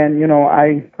 and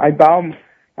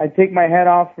I take my hat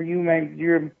off for you, man.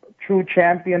 You're a true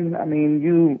champion. I mean,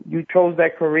 you chose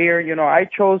that career. I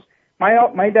chose.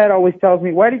 My dad always tells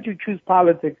me, why did you choose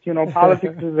politics?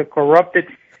 Politics is a corrupted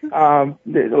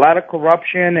there's a lot of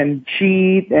corruption and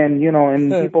cheat and,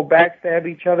 and people backstab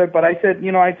each other. But I said,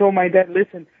 I told my dad,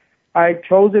 listen, I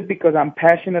chose it because I'm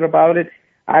passionate about it.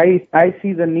 I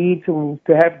see the need to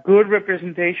have good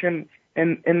representation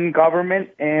in government.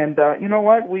 And, you know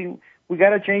what? We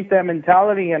got to change that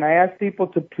mentality. And I ask people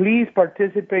to please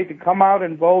participate, to come out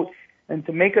and vote and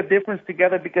to make a difference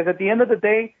together, because at the end of the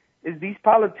day, is these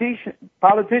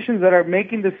politicians that are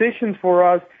making decisions for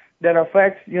us that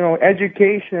affects,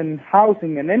 education,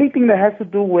 housing, and anything that has to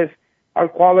do with our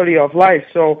quality of life.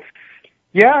 So,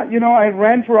 yeah, I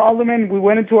ran for alderman. We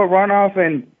went into a runoff,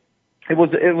 and it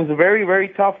was a very, very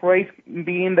tough race,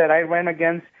 being that I ran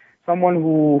against someone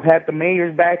who had the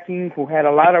mayor's backing, who had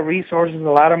a lot of resources,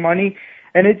 a lot of money.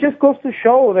 And it just goes to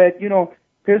show that,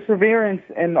 perseverance,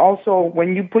 and also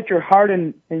when you put your heart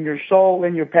and your soul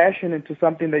and your passion into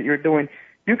something that you're doing,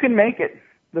 you can make it.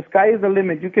 The sky is the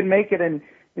limit. You can make it. And,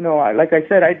 like I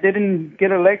said, I didn't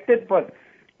get elected, but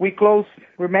we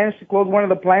managed to close one of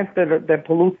the plants that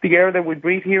pollutes the air that we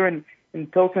breathe here in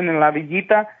Pilsen and La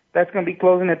Villita. That's going to be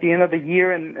closing at the end of the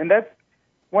year. And that's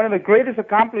one of the greatest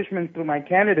accomplishments through my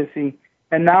candidacy.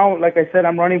 And now, like I said,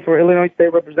 I'm running for Illinois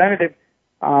State Representative,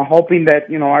 hoping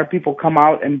that, our people come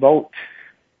out and vote.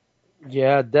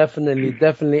 Yeah, definitely.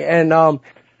 And I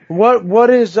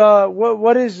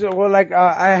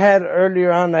had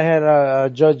earlier on, I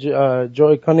had Judge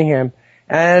Joy Cunningham,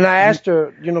 and I asked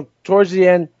her, towards the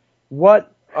end,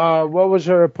 what was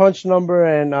her punch number,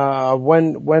 and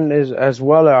when is as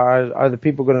well are the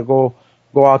people going to go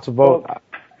out to vote?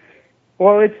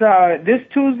 Well, it's this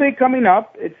Tuesday coming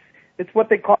up. It's what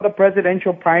they call the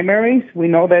presidential primaries. We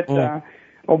know that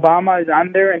Obama is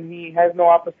on there, and he has no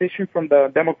opposition from the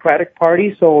Democratic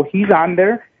Party, so he's on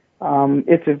there.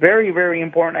 It's a very, very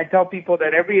important. I tell people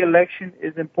that every election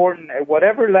is important at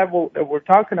whatever level that we're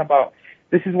talking about.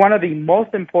 This is one of the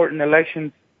most important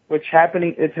elections, it's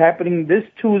happening this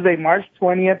Tuesday, March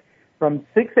 20th, from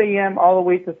 6 a.m. all the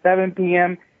way to 7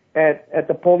 p.m. at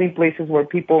the polling places where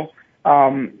people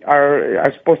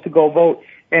are supposed to go vote.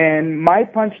 And my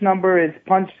punch number is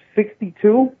punch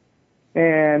 62,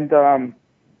 and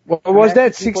what was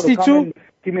that, 62?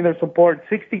 Give me their support.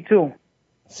 62.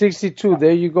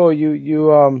 There you go.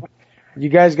 You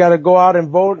guys got to go out and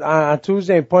vote on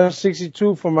Tuesday and punch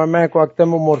 62 for my man Cuauhtemoc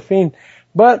Morfin.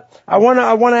 But I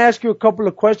wanna ask you a couple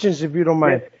of questions, if you don't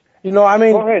mind. Yes. Go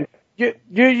ahead.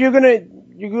 You're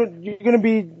gonna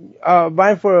be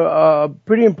vying for a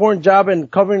pretty important job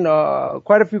and covering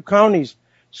quite a few counties.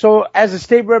 So, as a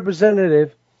state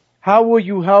representative, how will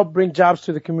you help bring jobs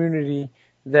to the community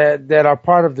that are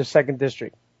part of the 2nd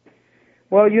District?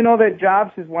 Well, that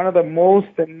jobs is one of the most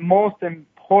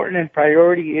important and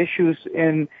priority issues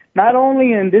not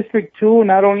only in District 2,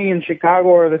 not only in Chicago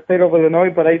or the state of Illinois,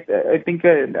 but I think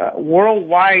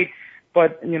worldwide,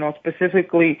 but,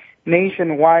 specifically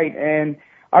nationwide. And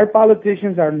our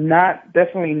politicians are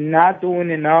definitely not doing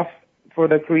enough for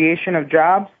the creation of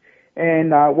jobs.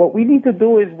 And what we need to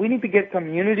do is we need to get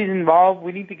communities involved.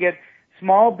 We need to get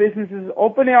small businesses,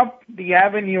 open up the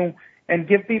avenue and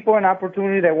give people an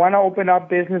opportunity that want to open up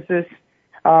businesses,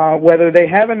 whether they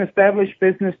have an established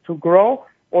business to grow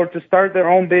or to start their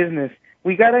own business.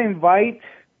 We got to invite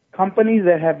companies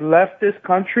that have left this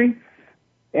country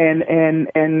and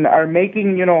are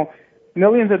making,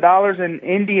 millions of dollars in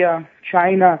India,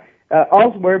 China,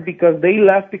 elsewhere, because they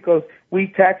left because we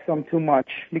tax them too much,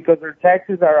 because their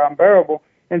taxes are unbearable.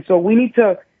 And so we need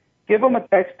to give them a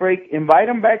tax break, invite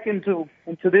them back into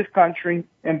this country,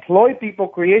 employ people,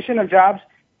 creation of jobs,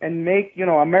 and make,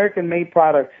 American-made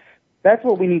products. That's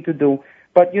what we need to do.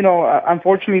 But,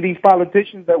 unfortunately, these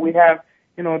politicians that we have,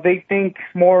 they think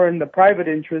more in the private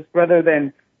interest rather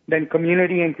than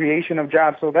community and creation of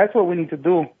jobs. So that's what we need to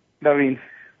do, David.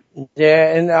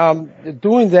 Yeah, and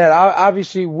doing that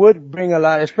obviously would bring a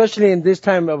lot, especially in this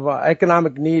time of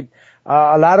economic need.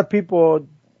 A lot of people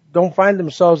don't find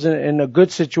themselves in a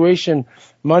good situation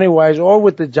money-wise or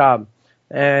with the job.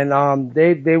 And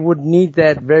they would need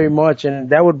that very much, and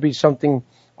that would be something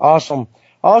awesome.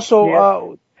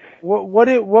 Also,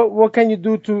 what can you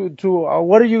do to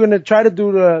what are you going to try to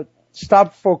do to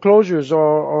stop foreclosures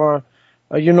or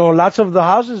lots of the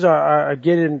houses are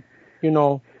getting,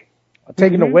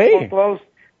 taken away. Foreclosed.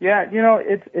 Yeah,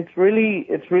 it's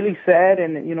really sad,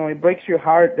 and it breaks your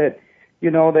heart that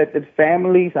that the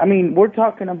families. I mean, we're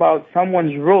talking about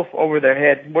someone's roof over their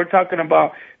head. We're talking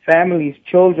about families,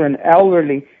 children,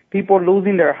 elderly, people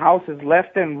losing their houses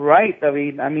left and right.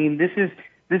 I mean, this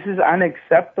is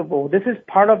unacceptable. This is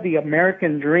part of the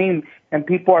American dream, and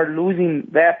people are losing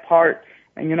that part.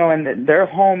 And and their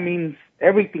home means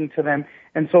everything to them.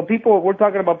 And so we're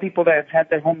talking about people that have had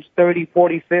their homes 30,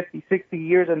 40, 50, 60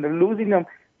 years, and they're losing them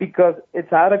because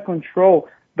it's out of control.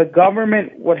 The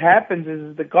government, what happens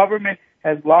is the government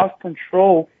has lost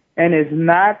control and is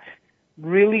not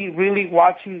really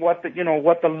watching what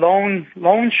the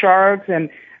loan sharks and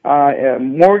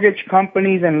mortgage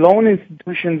companies and loan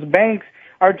institutions, banks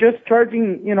are just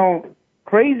charging,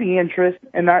 crazy interest,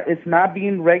 and it's not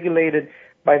being regulated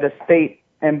by the state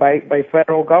and by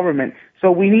federal government.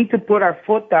 So we need to put our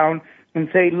foot down and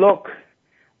say, look,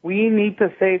 we need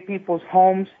to save people's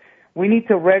homes. We need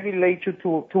to regulate you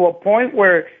to a point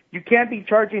where you can't be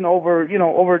charging over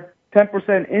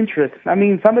 10% interest. I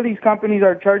mean, some of these companies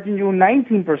are charging you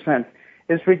 19%.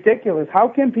 It's ridiculous. How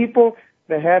can people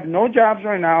that have no jobs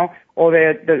right now, or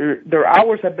that their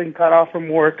hours have been cut off from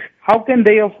work, how can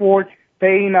they afford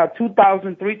paying a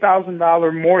 $2,000,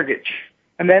 $3,000 mortgage,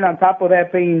 and then on top of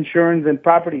that paying insurance and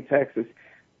property taxes?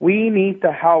 We need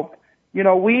to help.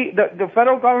 The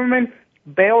federal government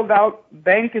bailed out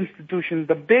bank institutions,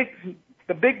 the big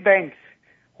banks.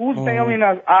 Who's bailing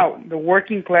us out? The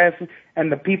working class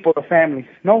and the people, the families.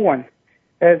 No one.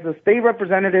 As a state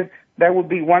representative, that would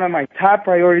be one of my top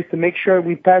priorities, to make sure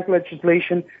we pass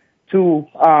legislation to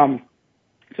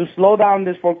slow down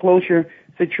this foreclosure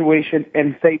situation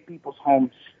and save people's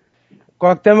homes.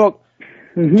 Cuauhtemoc,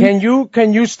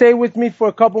 can you stay with me for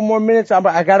a couple more minutes?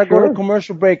 I got to go to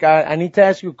commercial break. I need to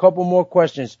ask you a couple more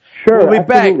questions. Sure, we'll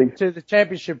be absolutely. back to the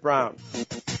championship round.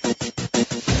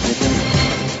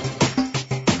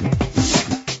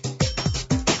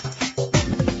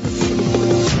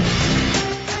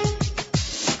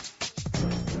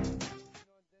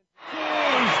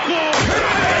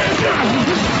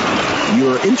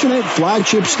 Your internet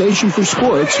flagship station for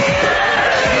sports.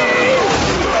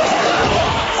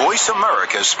 Voice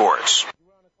America Sports.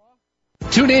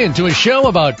 Tune in to a show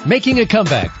about making a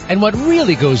comeback and what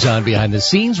really goes on behind the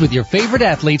scenes with your favorite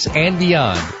athletes and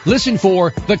beyond. Listen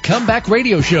for The Comeback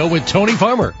Radio Show with Tony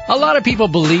Farmer. A lot of people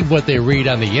believe what they read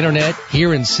on the internet,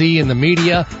 hear and see in the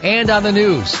media, and on the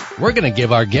news. We're going to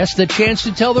give our guests the chance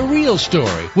to tell the real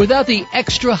story without the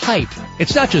extra hype.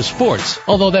 It's not just sports,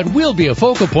 although that will be a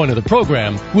focal point of the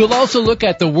program. We'll also look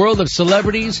at the world of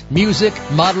celebrities, music,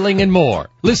 modeling, and more.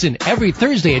 Listen every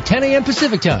Thursday at 10 a.m.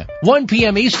 Pacific Time, 1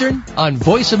 p.m. Eastern on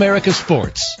Voice America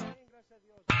Sports.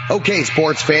 Okay,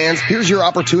 sports fans, here's your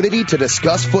opportunity to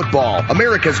discuss football,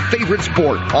 America's favorite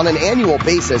sport. On an annual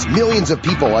basis, millions of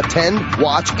people attend,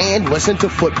 watch, and listen to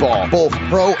football, both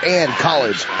pro and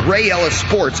college. Ray Ellis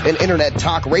Sports, an internet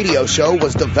talk radio show,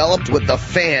 was developed with the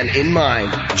fan in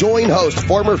mind. Join host,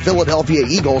 former Philadelphia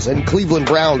Eagles and Cleveland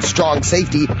Browns strong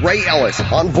safety Ray Ellis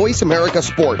on Voice America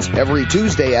Sports every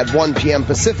Tuesday at 1 p.m.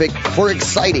 Pacific for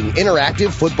exciting,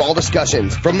 interactive football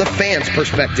discussions from the fans'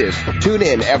 perspective. Tune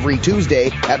in every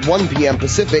Tuesday at 1 p.m.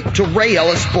 Pacific to Ray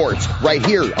Ellis Sports right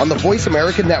here on the Voice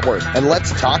America Network, and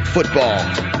let's talk football.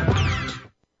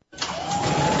 The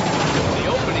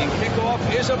opening kickoff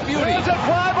is a beauty. There's a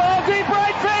fly ball deep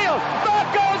right field.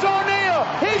 Back goes O'Neal.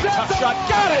 He's at the shot.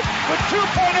 Got it with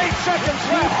 2.8 seconds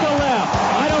left. To left.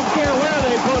 I don't care where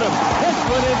they put him. This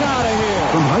one is out of here.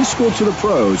 From high school to the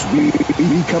pros, we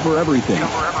cover everything.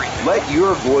 Let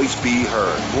your voice be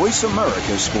heard. Voice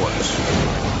America Sports.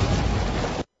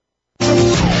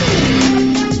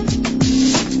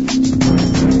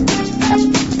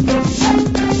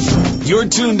 You're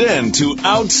tuned in to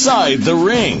Outside the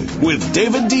Ring with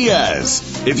David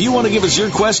Diaz. If you want to give us your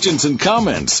questions and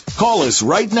comments, call us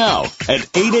right now at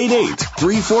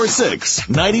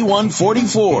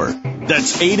 888-346-9144.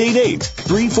 That's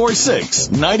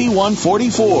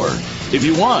 888-346-9144. If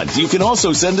you want, you can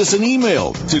also send us an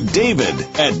email to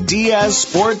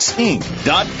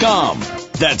david@diazsportsinc.com.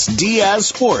 That's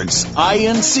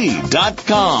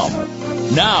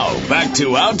diazsportsinc.com. Now, back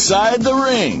to Outside the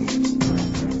Ring.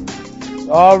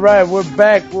 All right, we're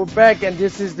back, and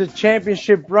this is the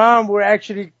championship round. We're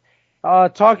actually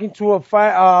talking to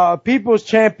a people's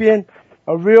champion,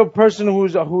 a real person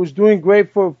who's doing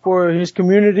great for his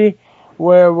community,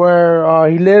 where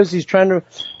he lives. He's running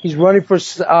for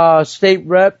state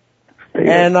rep,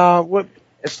 and a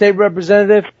state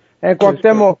representative. And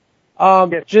Cuauhtemoc,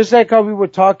 just like how we were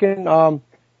talking,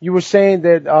 you were saying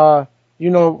that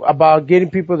about getting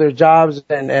people their jobs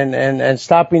and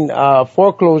stopping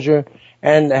foreclosure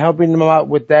and helping them out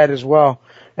with that as well.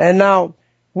 And now,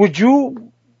 would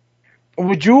you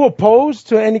oppose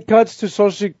to any cuts to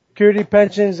Social Security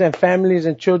pensions and families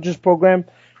and children's program?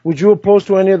 Would you oppose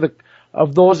to any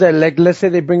of those that, like, let's say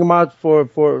they bring them out for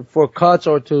cuts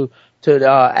or to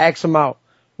ax them out?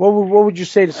 What would you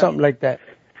say to something like that?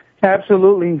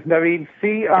 Absolutely, David.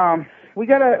 See,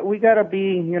 gotta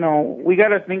be, we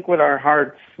gotta think with our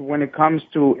hearts when it comes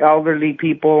to elderly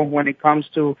people, when it comes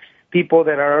to people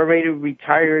that are already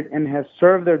retired and have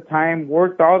served their time,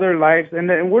 worked all their lives,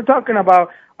 and we're talking about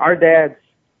our dads,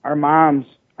 our moms,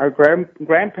 our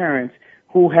grandparents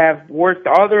who have worked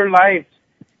all their lives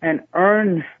and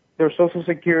earned their Social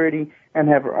Security and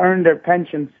have earned their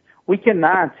pensions. We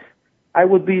cannot. I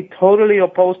would be totally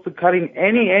opposed to cutting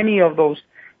any of those,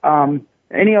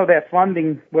 any of that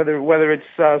funding, whether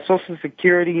it's Social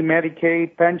Security,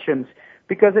 Medicaid, pensions,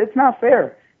 because it's not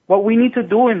fair. What we need to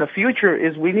do in the future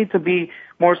is we need to be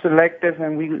more selective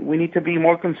and we need to be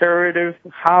more conservative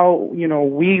how,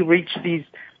 we reach these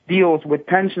deals with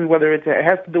pensions, whether it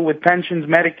has to do with pensions,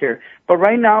 Medicare. But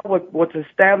right now, what's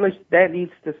established, that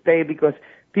needs to stay because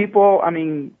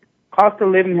cost of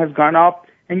living has gone up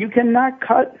and you cannot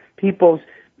cut people's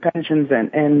pensions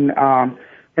and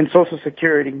Social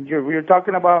Security. You're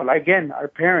talking about, again, our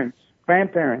parents,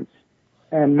 grandparents,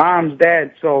 and moms,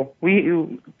 dads. So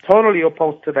we totally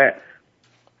opposed to that.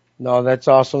 No, that's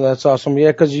awesome. That's awesome.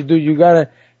 Yeah, because you gotta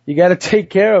take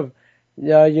care of,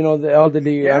 the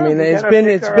elderly. Yeah,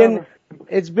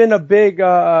 it's been a big,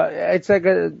 it's like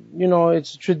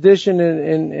it's a tradition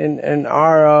in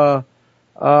our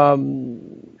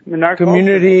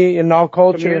community, in our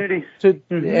culture,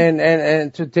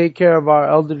 and to take care of our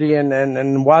elderly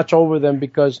and watch over them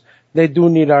because they do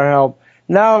need our help.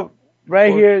 Now,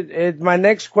 right here, my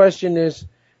next question is,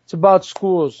 it's about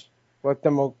schools,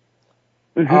 Cuauhtemoc.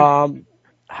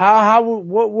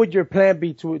 What would your plan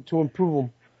be to improve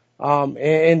them,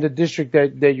 in the district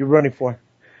that you're running for?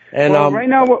 And right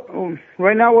now what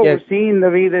we're seeing,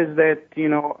 David, is that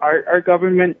our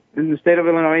government in the state of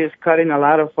Illinois is cutting a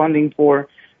lot of funding for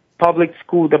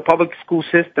the public school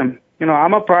system.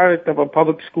 I'm a product of a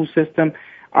public school system.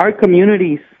 Our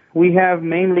communities, we have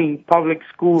mainly public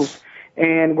schools,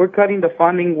 and we're cutting the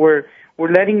funding. We're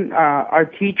letting our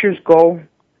teachers go.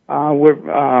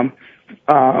 We're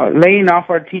laying off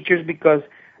our teachers because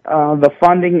the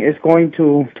funding is going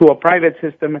to a private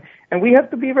system, and we have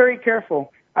to be very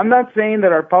careful. I'm not saying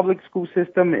that our public school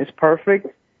system is perfect,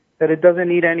 that it doesn't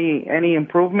need any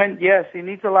improvement. Yes, it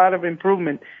needs a lot of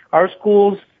improvement. Our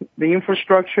schools, the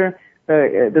infrastructure,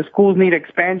 the schools need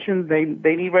expansions. They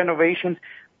need renovations.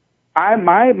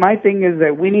 My thing is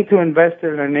that we need to invest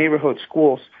in our neighborhood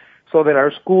schools so that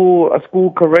our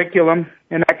school curriculum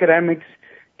and academics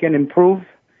can improve,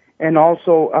 and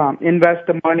also invest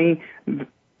the money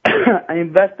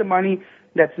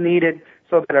that's needed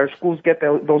so that our schools get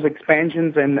those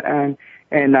expansions and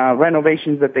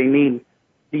renovations that they need.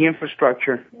 The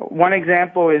infrastructure. One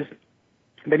example is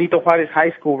Benito Juarez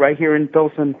High School right here in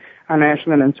Pilsen on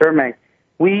Ashland and Cermak.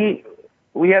 We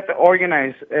have to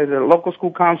organize as a local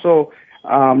school council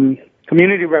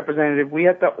community representative. We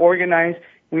have to organize.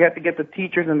 We have to get the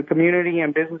teachers and the community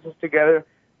and businesses together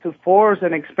to force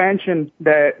an expansion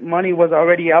that money was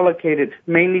already allocated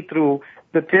mainly through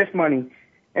the TIF money.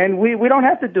 And we don't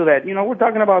have to do that. We're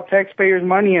talking about taxpayers'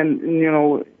 money, and,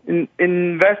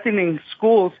 investing in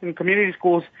schools, in community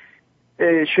schools,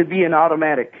 should be an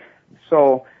automatic.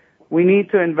 So we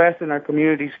need to invest in our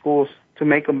community schools to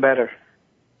make them better.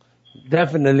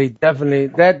 Definitely.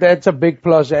 That's a big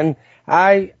plus. And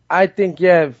I think,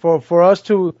 for us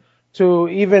to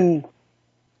even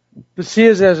see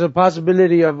us as a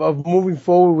possibility of moving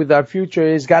forward with our future,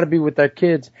 it's got to be with our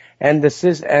kids, and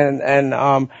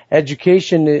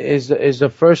education is the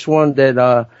first one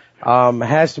that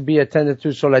has to be attended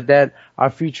to, so like that our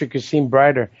future could seem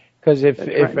brighter. Because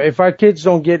if our kids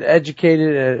don't get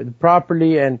educated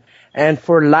properly and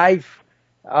for life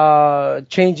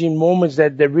changing moments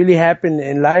that really happen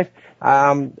in life,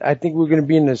 I think we're going to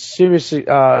be in a serious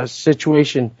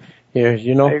situation here.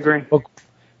 I agree.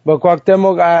 But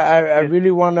Cuauhtemoc, I really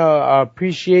want to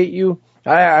appreciate you.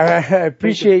 I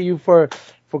appreciate you for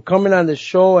coming on the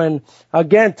show. And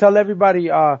again, tell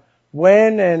everybody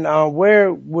when and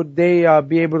where would they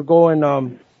be able to go and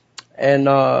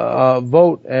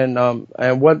vote and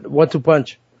what to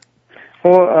punch.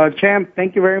 Well, Champ,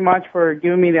 thank you very much for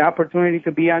giving me the opportunity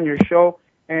to be on your show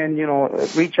and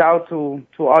reach out to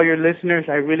all your listeners.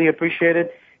 I really appreciate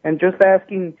it. And just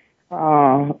asking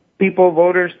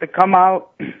voters to come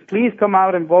out. Please come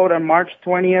out and vote on March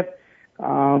 20th.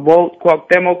 Vote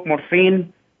Cuauhtemoc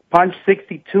Morfin, punch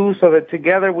 62, so that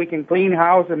together we can clean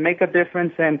house and make a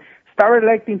difference and start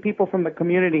electing people from the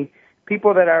community,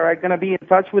 people that are going to be in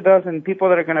touch with us and people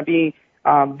that are going to be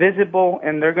visible,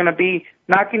 and they're going to be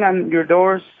knocking on your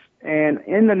doors and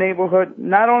in the neighborhood,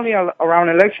 not only around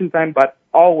election time, but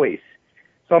always.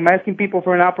 So I'm asking people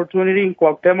for an opportunity.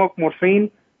 Cuauhtemoc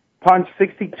Morfin, punch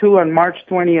 62 on March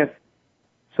 20th.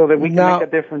 so that we can make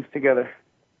a difference together.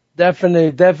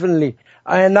 Definitely.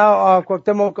 And now,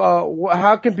 Cuauhtemoc,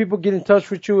 how can people get in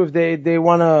touch with you if they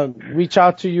want to reach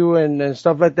out to you and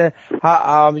stuff like that?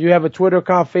 You have a Twitter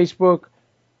account, Facebook?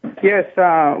 Yes,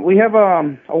 we have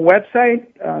a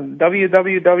website,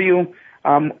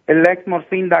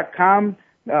 www.electmorphine.com.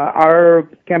 Our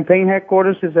campaign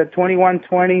headquarters is at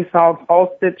 2120 South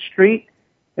Halsted Street.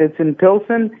 It's in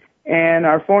Pilsen. And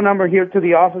our phone number here to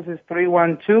the office is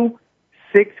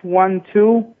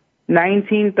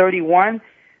 312-612-1931.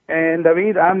 And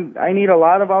David, I need a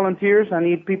lot of volunteers. I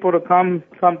need people to come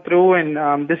through.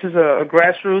 And this is a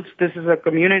grassroots. This is a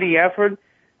community effort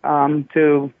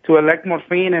to elect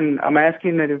morphine. And I'm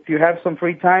asking that if you have some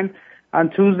free time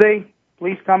on Tuesday,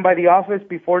 please come by the office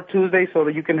before Tuesday so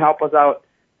that you can help us out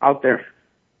there.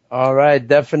 All right,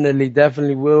 definitely.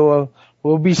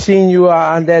 We'll be seeing you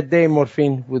on that day,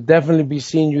 Morphine. We'll definitely be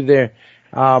seeing you there.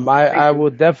 I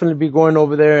will definitely be going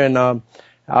over there and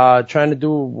trying to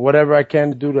do whatever I can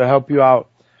to do to help you out.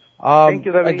 Thank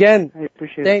you, David. Again, I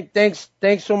appreciate it.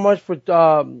 Thanks so much for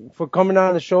coming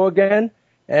on the show again.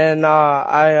 And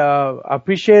I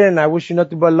appreciate it, and I wish you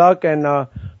nothing but luck. And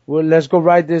let's go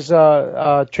ride this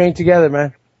train together,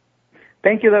 man.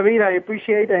 Thank you, David. I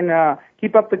appreciate it, and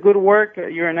keep up the good work.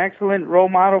 You're an excellent role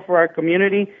model for our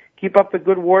community. Keep up the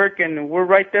good work, and we're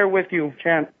right there with you,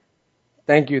 champ.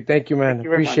 Thank you, man.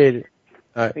 Appreciate it.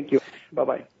 All right. Thank you.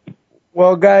 Bye-bye.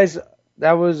 Well, guys,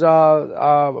 that was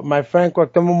my friend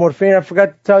Cuauhtemoc Morphine. I forgot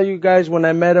to tell you guys when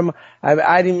I met him.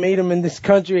 I didn't meet him in this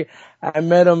country. I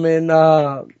met him in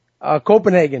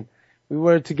Copenhagen. We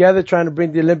were together trying to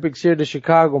bring the Olympics here to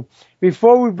Chicago.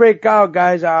 Before we break out,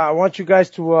 guys, I want you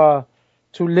guys to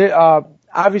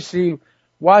obviously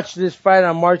watch this fight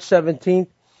on March 17th.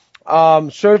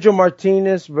 Sergio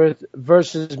Martinez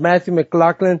versus Matthew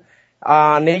McLaughlin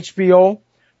on HBO.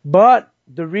 But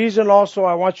the reason also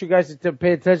I want you guys to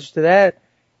pay attention to that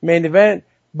main event,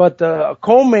 but the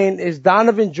co-main is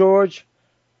Donovan George,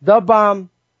 the Bomb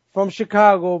from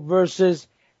Chicago versus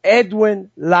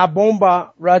Edwin La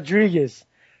Bomba Rodriguez.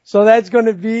 So that's going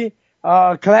to be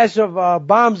a clash of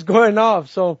bombs going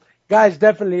off. So guys,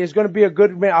 definitely it's going to be a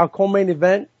good co-main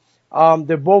event.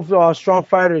 They're both strong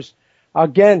fighters.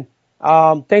 Again,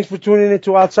 thanks for tuning in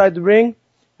to Outside the Ring.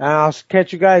 I'll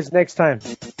catch you guys next time.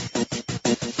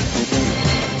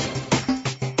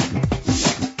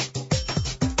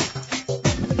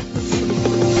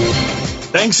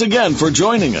 Thanks again for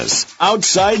joining us.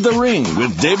 Outside the Ring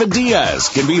with David Diaz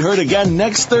can be heard again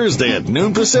next Thursday at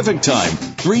noon Pacific Time,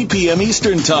 3 p.m.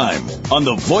 Eastern Time on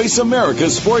the Voice America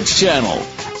Sports Channel.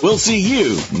 We'll see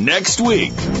you next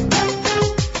week.